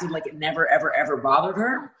like acted like it never, ever, ever bothered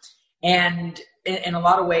her. And in a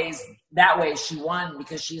lot of ways, that way she won,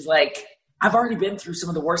 because she's like, I've already been through some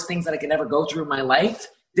of the worst things that I could ever go through in my life.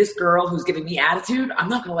 This girl who's giving me attitude, I'm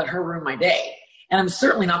not going to let her ruin my day. And I'm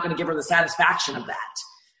certainly not going to give her the satisfaction of that.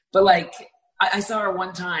 But like, I saw her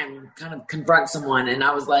one time kind of confront someone, and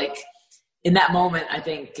I was like, in that moment, I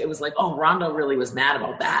think it was like, oh, Rhonda really was mad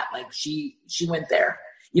about that. Like she went there,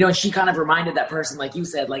 you know, and she kind of reminded that person, like you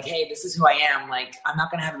said, like, hey, this is who I am. Like, I'm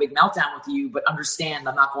not going to have a big meltdown with you, but understand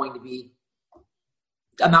I'm not going to be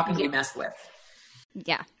messed with.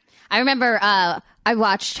 Yeah. I remember I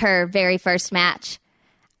watched her very first match.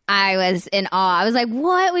 I was in awe. I was like,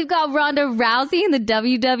 what? We've got Ronda Rousey in the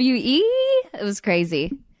WWE? It was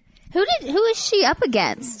crazy. Who is she up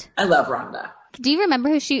against? I love Ronda. Do you remember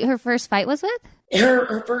who her first fight was with?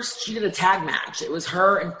 Her first, she did a tag match. It was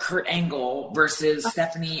her and Kurt Angle versus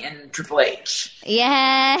Stephanie and Triple H.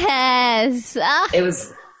 Yes. It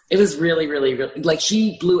was really, really, really, like,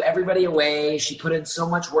 she blew everybody away. She put in so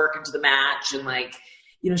much work into the match, and like,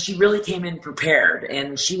 you know, she really came in prepared,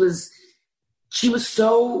 and she was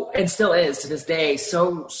so, and still is to this day,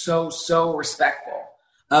 so respectful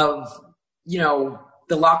of, you know,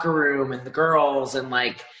 the locker room and the girls. And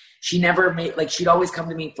like, she never made, like, she'd always come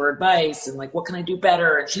to me for advice and like, what can I do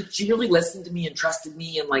better? And she really listened to me and trusted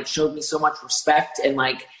me and like showed me so much respect, and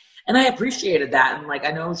like, and I appreciated that. And like,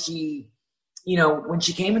 I know she, you know, when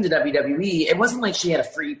she came into WWE, it wasn't like she had a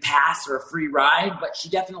free pass or a free ride, but she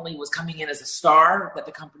definitely was coming in as a star that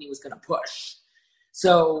the company was going to push.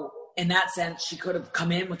 So in that sense, she could have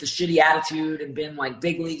come in with a shitty attitude and been like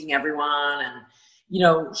big leaguing everyone. And, you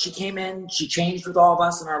know, she came in, she changed with all of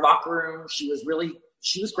us in our locker room. She was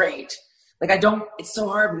great. Like, it's so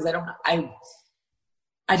hard because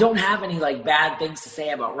I don't have any like bad things to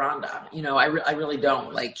say about Rhonda. You know, I really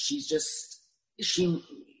don't. Like, she's just an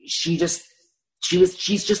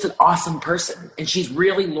awesome person, and she's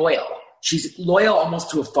really loyal. She's loyal almost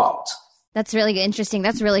to a fault. That's really interesting.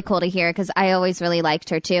 That's really cool to hear, because I always really liked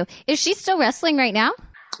her too. Is she still wrestling right now?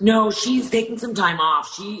 No, she's taking some time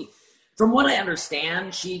off. From what I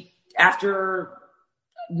understand, after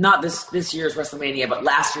not this year's WrestleMania, but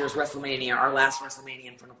last year's WrestleMania, our last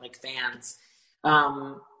WrestleMania in front of like fans,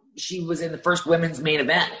 she was in the first women's main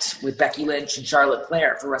event with Becky Lynch and Charlotte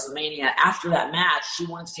Flair for WrestleMania. After that match, she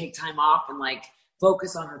wanted to take time off and like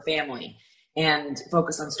focus on her family and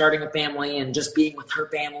focus on starting a family and just being with her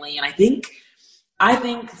family. And I think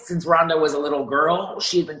since Rhonda was a little girl,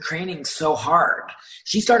 she had been training so hard.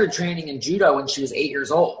 She started training in judo when she was 8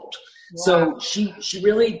 years old. Wow. So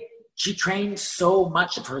she trained so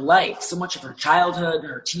much of her life, so much of her childhood,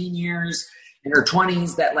 her teen years, in her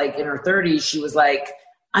 20s, that like in her 30s, she was like,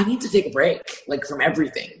 I need to take a break, like, from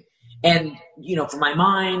everything. And, you know, for my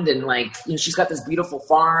mind, and like, you know, she's got this beautiful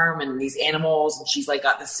farm and these animals, and she's like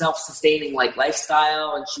got this self-sustaining like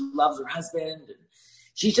lifestyle, and she loves her husband. And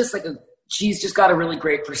she's just got a really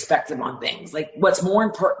great perspective on things. Like, what's more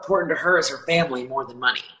important to her is her family more than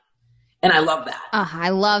money. And I love that. Oh, I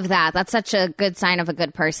love that. That's such a good sign of a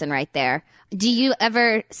good person right there. Do you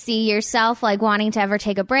ever see yourself like wanting to ever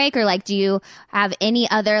take a break, or like, do you have any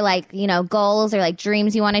other like, you know, goals or like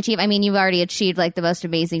dreams you want to achieve? I mean, you've already achieved like the most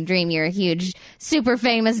amazing dream. You're a huge, super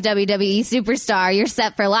famous WWE superstar. You're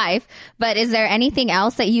set for life. But is there anything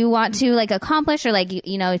else that you want to like accomplish, or like,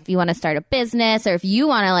 you know, if you want to start a business, or if you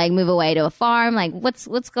want to like move away to a farm, like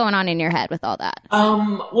what's going on in your head with all that?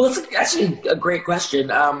 Well, that's actually a great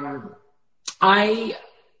question. I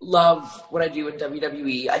love what I do in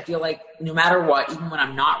WWE. I feel like no matter what, even when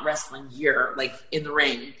I'm not wrestling here, like in the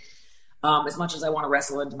ring, as much as I want to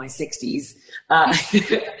wrestle into my 60s,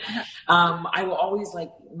 I will always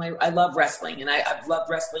I love wrestling, and I've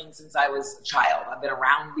loved wrestling since I was a child. I've been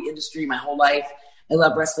around the industry my whole life. I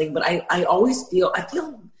love wrestling, but I always feel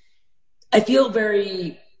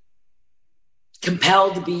very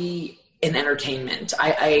compelled to be in entertainment.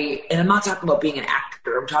 And I'm not talking about being an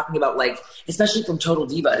actor. I'm talking about like, especially from Total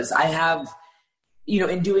Divas. I have, you know,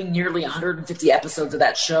 in doing nearly 150 episodes of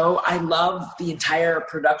that show, I love the entire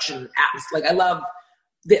production atmosphere. Like, I love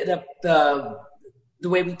the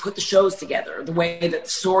way we put the shows together, the way that the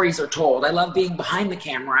stories are told. I love being behind the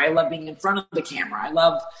camera. I love being in front of the camera. I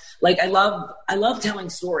love telling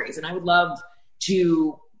stories, and I would love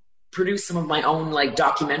to produce some of my own like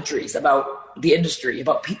documentaries about the industry,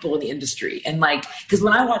 about people in the industry. And like, because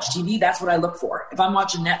when I watch TV, that's what I look for. If I'm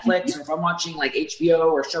watching Netflix or if I'm watching like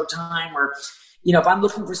HBO or Showtime, or, you know, if I'm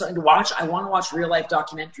looking for something to watch, I want to watch real life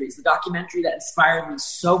documentaries. The documentary that inspired me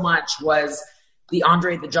so much was the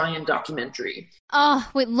Andre the Giant documentary. Oh,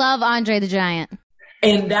 we love Andre the Giant.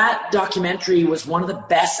 And that documentary was one of the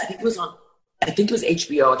best. I think it was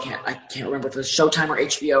HBO. I can't remember if it was Showtime or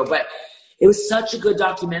HBO, but it was such a good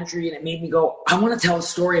documentary, and it made me go, I want to tell a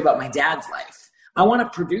story about my dad's life. I want to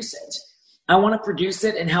produce it. I want to produce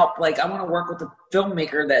it and help, like, I want to work with the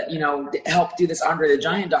filmmaker that, you know, help do this Andre the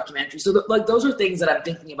Giant documentary. So like, those are things that I'm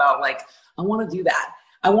thinking about. Like, I want to do that.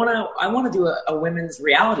 I want to do a women's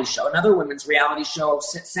reality show, another women's reality show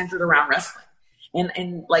centered around wrestling.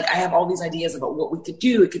 And like, I have all these ideas about what we could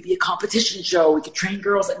do. It could be a competition show. We could train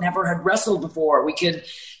girls that never had wrestled before. We could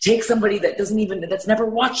take somebody that's never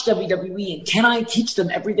watched WWE, and can I teach them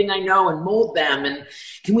everything I know and mold them? And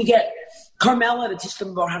can we get Carmella to teach them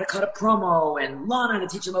about how to cut a promo, and Lana to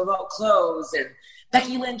teach them about clothes, and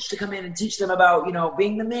Becky Lynch to come in and teach them about, you know,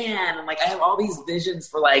 being the man. And like, I have all these visions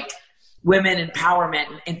for like women empowerment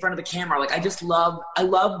in front of the camera. Like, I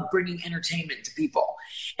love bringing entertainment to people.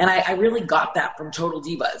 And I really got that from Total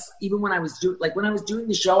Divas. Even when I was doing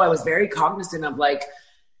the show, I was very cognizant of like,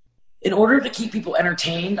 in order to keep people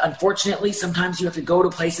entertained, unfortunately, sometimes you have to go to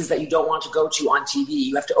places that you don't want to go to on TV.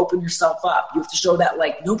 You have to open yourself up. You have to show that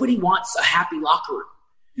like, nobody wants a happy locker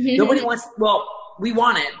room. Nobody wants, well, we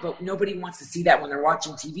want it, but nobody wants to see that when they're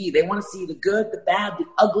watching TV. They want to see the good, the bad, the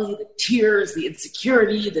ugly, the tears, the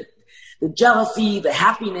insecurity, the jealousy, the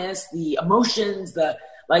happiness, the emotions, the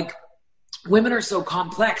like. Women are so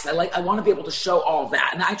complex. I want to be able to show all of that.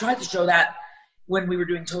 And I tried to show that when we were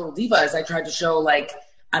doing Total Divas. I tried to show like,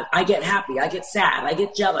 I get happy, I get sad, I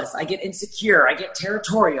get jealous, I get insecure, I get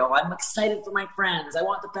territorial, I'm excited for my friends, I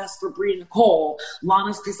want the best for Brie and Nicole,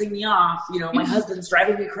 Lana's pissing me off, you know, my husband's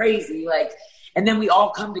driving me crazy, like, and then we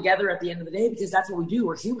all come together at the end of the day, because that's what we do.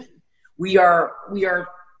 We're human. We are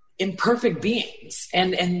imperfect beings.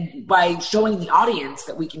 And by showing the audience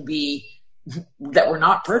that we can be, that we're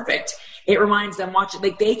not perfect, it reminds them watching,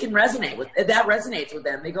 like, they can resonate with that, resonates with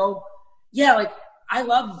them. They go, yeah, like, I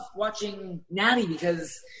love watching Natty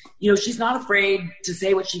because, you know, she's not afraid to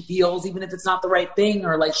say what she feels, even if it's not the right thing,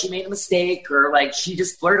 or like she made a mistake, or like she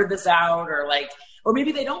just blurted this out, or like, or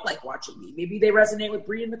maybe they don't like watching me. Maybe they resonate with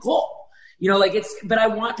Brie and Nicole, you know, like but I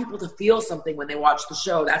want people to feel something when they watch the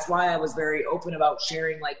show. That's why I was very open about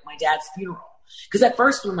sharing like my dad's funeral. Because at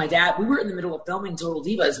first when we were in the middle of filming Total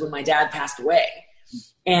Divas when my dad passed away,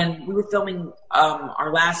 and we were filming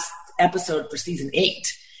our last episode for season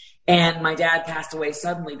 8. And my dad passed away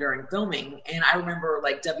suddenly during filming. And I remember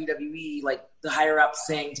like WWE, like the higher ups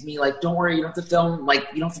saying to me, like, don't worry, you don't have to film. Like,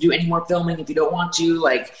 you don't have to do any more filming if you don't want to.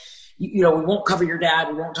 Like, you know, we won't cover your dad.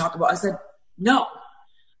 We won't talk about, I said, no,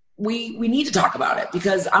 we need to talk about it,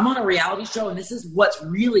 because I'm on a reality show and this is what's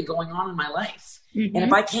really going on in my life. Mm-hmm. And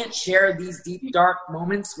if I can't share these deep, dark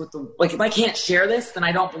moments if I can't share this, then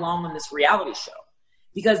I don't belong on this reality show,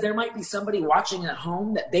 because there might be somebody watching at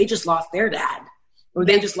home that they just lost their dad, or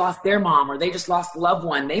they just lost their mom, or they just lost a loved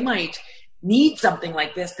one. They might need something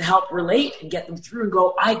like this to help relate and get them through and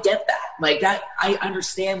go, I get that. Like that, I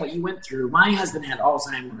understand what you went through. My husband had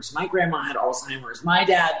Alzheimer's. My grandma had Alzheimer's. My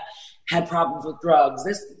dad had problems with drugs.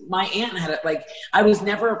 My aunt had it. Like, I was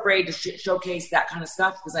never afraid to showcase that kind of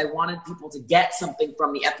stuff, because I wanted people to get something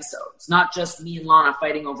from the episodes, not just me and Lana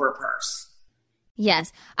fighting over a purse.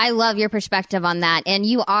 Yes, I love your perspective on that, and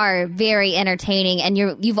you are very entertaining, and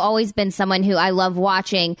you've always been someone who I love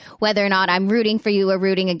watching, whether or not I'm rooting for you or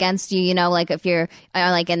rooting against you. You know, like if you're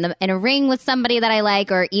like in a ring with somebody that I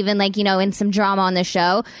like, or even like, you know, in some drama on the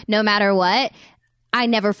show, no matter what, I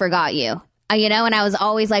never forgot you. You know, and I was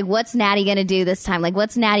always like, what's Natty going to do this time? Like,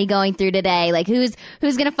 what's Natty going through today? Like, who's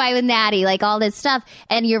going to fight with Natty? Like, all this stuff.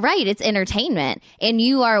 And you're right. It's entertainment. And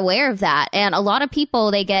you are aware of that. And a lot of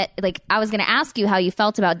people, they get, like, I was going to ask you how you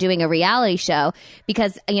felt about doing a reality show,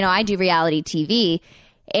 because, you know, I do reality TV,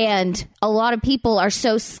 and a lot of people are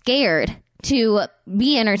so scared to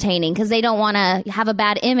be entertaining because they don't want to have a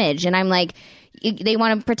bad image. And I'm like, they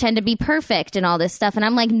want to pretend to be perfect and all this stuff. And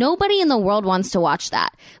I'm like, nobody in the world wants to watch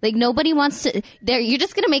that. Like, nobody wants to. You're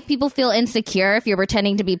just going to make people feel insecure if you're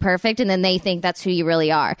pretending to be perfect, and then they think that's who you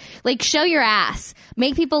really are. Like, show your ass.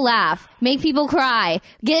 Make people laugh. Make people cry.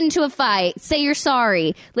 Get into a fight. Say you're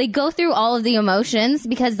sorry. Like, go through all of the emotions,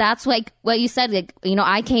 because that's like what you said. Like, you know,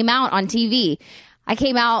 I came out on TV. I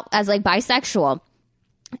came out as like bisexual.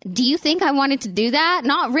 Do you think I wanted to do that?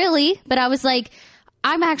 Not really. But I was like,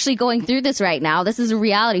 I'm actually going through this right now. This is a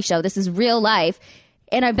reality show. This is real life.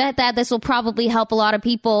 And I bet that this will probably help a lot of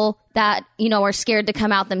people that, you know, are scared to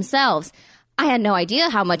come out themselves. I had no idea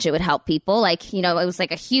how much it would help people. Like, you know, it was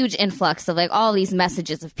like a huge influx of like all these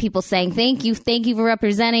messages of people saying, thank you for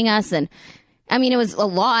representing us. And I mean, it was a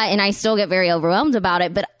lot and I still get very overwhelmed about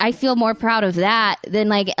it, but I feel more proud of that than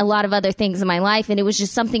like a lot of other things in my life. And it was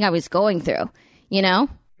just something I was going through, you know?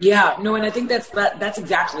 Yeah, no, and I think that's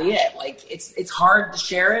exactly it. Like it's hard to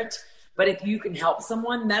share it, but if you can help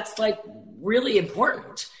someone, that's like really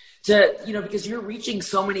important to, you know, because you're reaching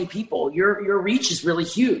so many people. Your reach is really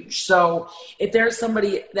huge. So if there's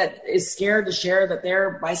somebody that is scared to share that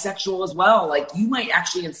they're bisexual as well, like you might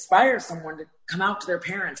actually inspire someone to come out to their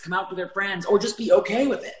parents, come out to their friends, or just be okay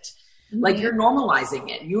with it. Mm-hmm. Like you're normalizing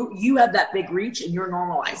it. You have that big reach and you're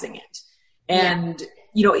normalizing it. And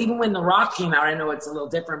you know, even when The Rock came out, I know it's a little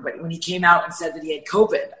different, but when he came out and said that he had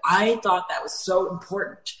COVID, I thought that was so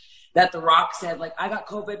important that The Rock said, like, I got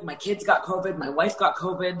COVID, my kids got COVID, my wife got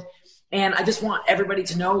COVID. And I just want everybody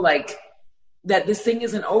to know, like, that this thing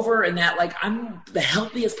isn't over and that, like, I'm the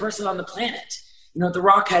healthiest person on the planet. You know, The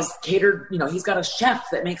Rock has catered, you know, he's got a chef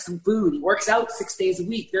that makes some food. He works out 6 days a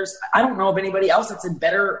week. I don't know of anybody else that's in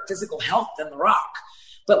better physical health than The Rock.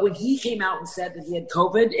 But when he came out and said that he had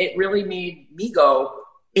COVID, it really made me go,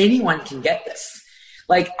 anyone can get this.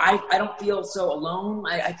 Like, I don't feel so alone.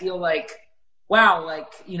 I feel like, wow, like,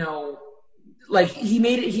 you know, like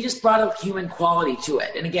he just brought a human quality to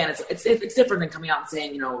it. And again, it's different than coming out and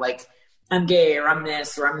saying, you know, like, I'm gay or I'm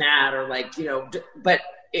this or I'm that, or like, you know, but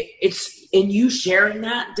it's in you sharing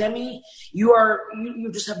that, Demi, you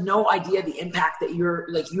just have no idea the impact that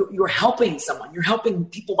you're helping someone. You're helping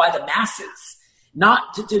people by the masses,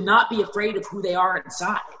 not to not be afraid of who they are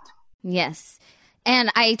inside. Yes.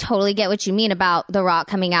 And I totally get what you mean about The Rock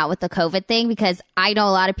coming out with the COVID thing, because I know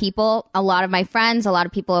a lot of people, a lot of my friends, a lot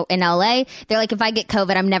of people in LA, they're like, if I get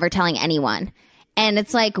COVID, I'm never telling anyone. And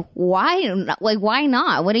it's like, why? Like, why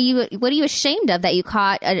not? What are you ashamed of, that you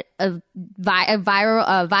caught a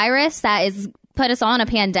virus that is put us on a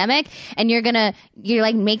pandemic, and you're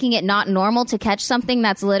like making it not normal to catch something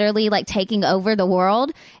that's literally like taking over the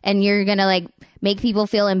world, and you're gonna like make people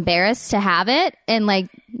feel embarrassed to have it? And like,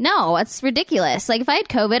 no, that's ridiculous. Like, if I had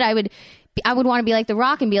COVID, I would want to be like The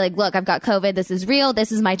Rock and be like, look, I've got COVID. This is real.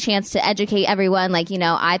 This is my chance to educate everyone. Like, you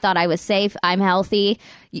know, I thought I was safe. I'm healthy.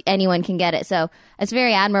 Anyone can get it. So it's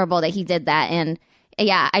very admirable that he did that. And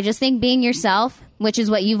yeah, I just think being yourself, which is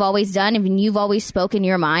what you've always done, and you've always spoken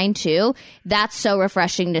your mind too, that's so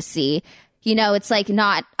refreshing to see. You know, it's like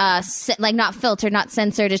not filtered, not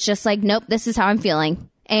censored. It's just like, nope, this is how I'm feeling.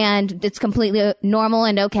 And it's completely normal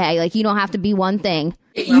and okay. Like, you don't have to be one thing.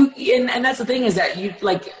 And that's the thing, is that you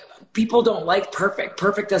like, people don't like perfect.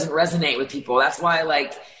 Perfect doesn't resonate with people. That's why,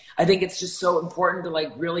 like, I think it's just so important to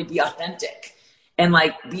like really be authentic and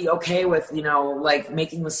like be okay with, you know, like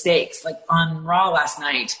making mistakes. Like on Raw last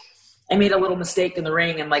night, I made a little mistake in the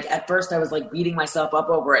ring, and like at first I was like beating myself up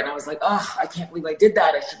over it, and I was like, oh, I can't believe I did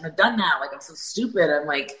that. I shouldn't have done that. Like, I'm so stupid. I'm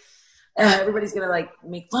like, everybody's gonna like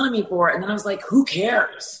make fun of me for it. And then I was like, who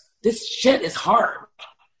cares? This shit is hard.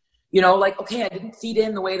 You know, like, okay, I didn't feed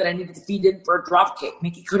in the way that I needed to feed in for a drop kick.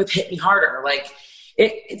 Mickey could have hit me harder. Like,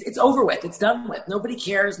 it's over with. It's done with. Nobody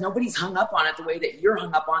cares. Nobody's hung up on it the way that you're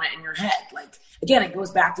hung up on it in your head. Like, again, it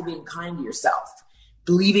goes back to being kind to yourself,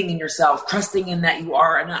 believing in yourself, trusting in that you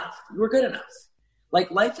are enough. You're good enough. Like,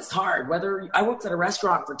 life is hard. I worked at a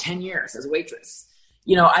restaurant for 10 years as a waitress.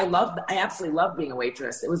 You know, I absolutely loved being a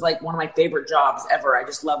waitress. It was like one of my favorite jobs ever. I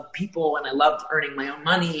just loved people, and I loved earning my own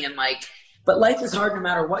money, and like, but life is hard no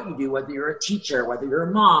matter what you do, whether you're a teacher, whether you're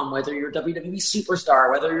a mom, whether you're a WWE superstar,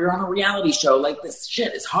 whether you're on a reality show. Like, this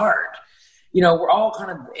shit is hard. You know, we're all kind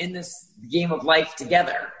of in this game of life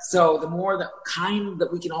together. So the more the kind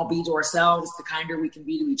that we can all be to ourselves, the kinder we can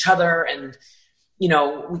be to each other. And, you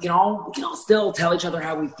know, we can all still tell each other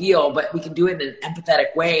how we feel, but we can do it in an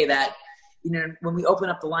empathetic way that, you know, when we open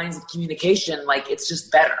up the lines of communication, like, it's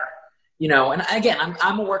just better. You know, and again,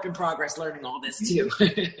 I'm a work in progress learning all this too.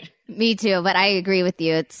 Me too, but I agree with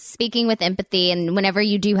you. It's speaking with empathy, and whenever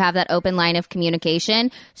you do have that open line of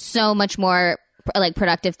communication, so much more like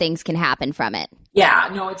productive things can happen from it.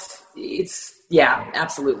 Yeah, no, it's yeah,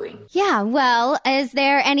 absolutely. Yeah, well, is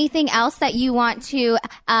there anything else that you want to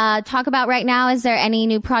talk about right now? Is there any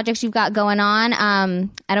new projects you've got going on?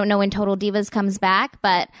 I don't know when Total Divas comes back,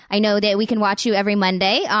 but I know that we can watch you every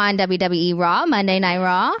Monday on WWE Raw, Monday Night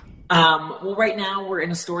Raw. Well, right now we're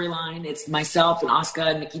in a storyline. It's myself and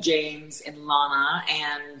Asuka and Mickie James and Lana.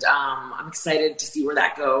 And I'm excited to see where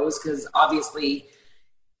that goes, because obviously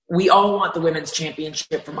we all want the women's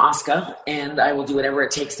championship from Asuka, and I will do whatever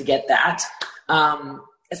it takes to get that.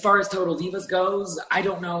 as far as Total Divas goes, I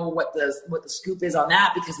don't know what the scoop is on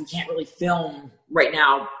that, because we can't really film right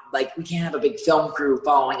now. Like, we can't have a big film crew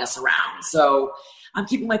following us around. So I'm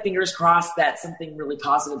keeping my fingers crossed that something really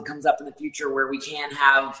positive comes up in the future where we can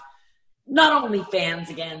have not only fans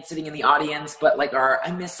again sitting in the audience, but like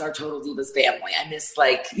I miss our Total Divas family. I miss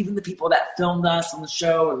like even the people that filmed us on the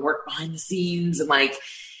show and worked behind the scenes, and like,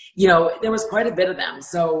 you know, there was quite a bit of them.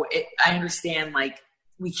 So I understand, like,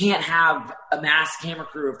 we can't have a mass camera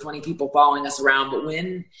crew of 20 people following us around. But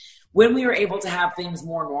when we were able to have things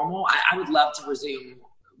more normal, I would love to resume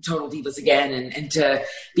Total Divas again, and to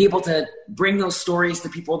be able to bring those stories to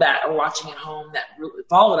people that are watching at home that really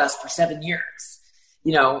followed us for 7 years.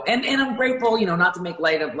 You know, and I'm grateful, you know, not to make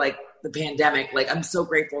light of like the pandemic. Like, I'm so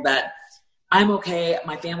grateful that I'm okay.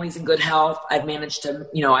 My family's in good health. I've managed to,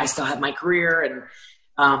 you know, I still have my career, and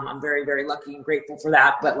I'm very, very lucky and grateful for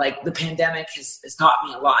that. But like, the pandemic has taught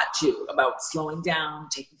me a lot too, about slowing down,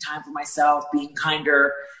 taking time for myself, being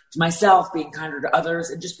kinder to myself, being kinder to others,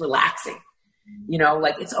 and just relaxing. You know,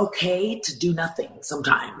 like, it's okay to do nothing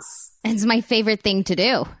sometimes. It's my favorite thing to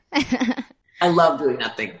do. I love doing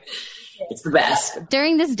nothing. It's the best.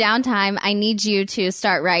 During this downtime, I need you to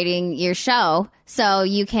start writing your show so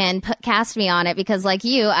you can cast me on it, because like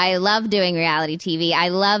you, I love doing reality TV. I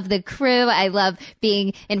love the crew. I love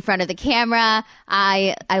being in front of the camera.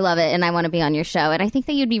 I love it, and I want to be on your show. And I think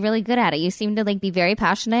that you'd be really good at it. You seem to like be very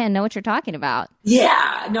passionate and know what you're talking about.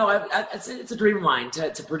 Yeah, no, it's a dream of mine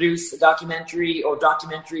to produce a documentary or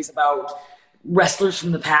documentaries about wrestlers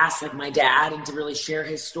from the past, like my dad, and to really share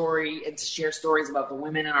his story and to share stories about the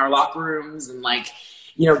women in our locker rooms. And like,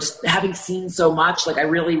 you know, just having seen so much, like, I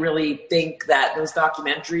really, really think that those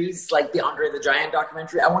documentaries, like the Andre the Giant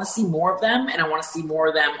documentary, I want to see more of them, and I want to see more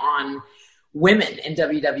of them on women in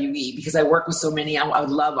WWE, because I work with so many. I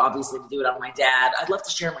would love, obviously, to do it on my dad. I'd love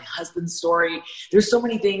to share my husband's story. There's so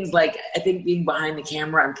many things, like, I think being behind the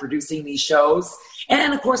camera and producing these shows,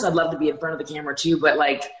 and of course I'd love to be in front of the camera too, but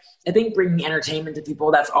like, I think bringing entertainment to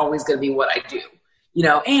people, that's always going to be what I do, you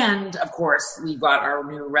know. And of course, we've got our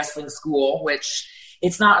new wrestling school, which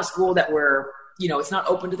it's not a school that it's not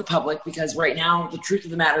open to the public, because right now the truth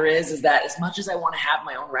of the matter is that as much as I want to have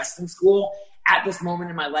my own wrestling school, at this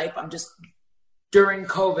moment in my life, during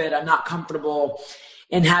COVID, I'm not comfortable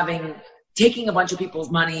in taking a bunch of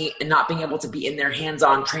people's money and not being able to be in their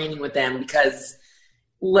hands-on training with them, because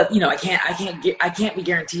I can't be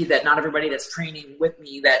guaranteed that not everybody that's training with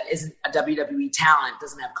me that isn't a WWE talent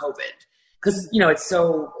doesn't have COVID, because, you know,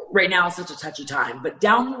 right now it's such a touchy time. But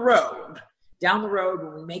down the road,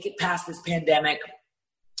 when we make it past this pandemic,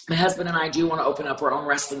 my husband and I do want to open up our own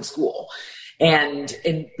wrestling school and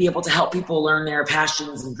be able to help people learn their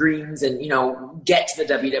passions and dreams and, you know, get to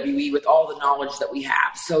the WWE with all the knowledge that we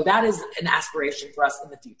have. So that is an aspiration for us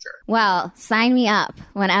in the future. Well, sign me up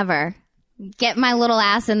whenever. Get my little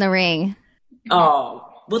ass in the ring. Oh,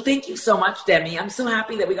 well, thank you so much, Demi. I'm so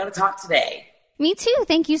happy that we got to talk today. Me too.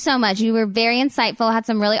 Thank you so much. You were very insightful, had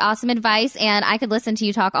some really awesome advice, and I could listen to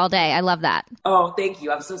you talk all day. I love that. Oh, thank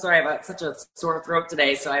you. I'm so sorry. I've got such a sore throat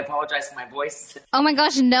today, so I apologize for my voice. Oh my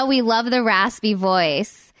gosh, no, we love the raspy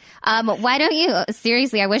voice. Why don't you,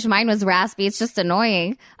 seriously, I wish mine was raspy. It's just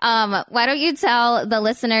annoying. Why don't you tell the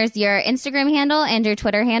listeners your Instagram handle and your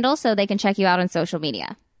Twitter handle so they can check you out on social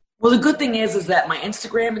media? Well, the good thing is that my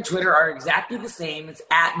Instagram and Twitter are exactly the same. It's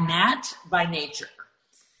at Nat by Nature.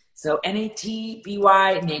 So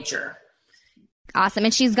NATBY Nature. Awesome.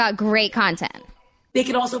 And she's got great content. They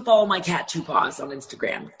can also follow my cat, Two Paws, on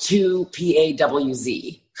Instagram.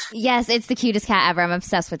 2PAWZ. Yes, it's the cutest cat ever. I'm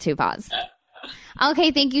obsessed with Two Paws.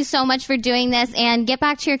 Okay, thank you so much for doing this, and get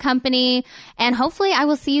back to your company, and hopefully I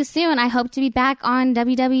will see you soon. I hope to be back on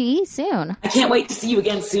WWE soon. I can't wait to see you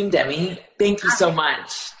again soon, Demi. Thank you so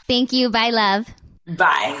much. Thank you. Bye, love.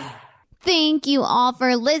 Bye. Thank you all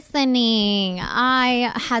for listening.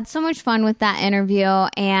 I had so much fun with that interview,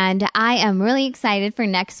 and I am really excited for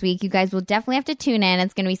next week. You guys will definitely have to tune in.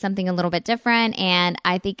 It's going to be something a little bit different, and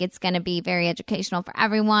I think it's going to be very educational for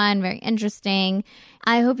everyone, very interesting.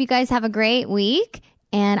 I hope you guys have a great week,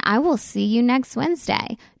 and I will see you next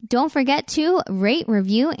Wednesday. Don't forget to rate,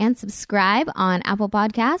 review, and subscribe on Apple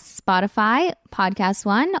Podcasts, Spotify, Podcast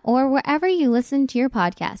One, or wherever you listen to your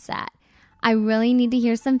podcasts at. I really need to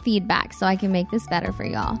hear some feedback so I can make this better for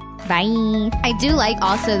y'all. Bye. I do like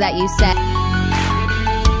also that you said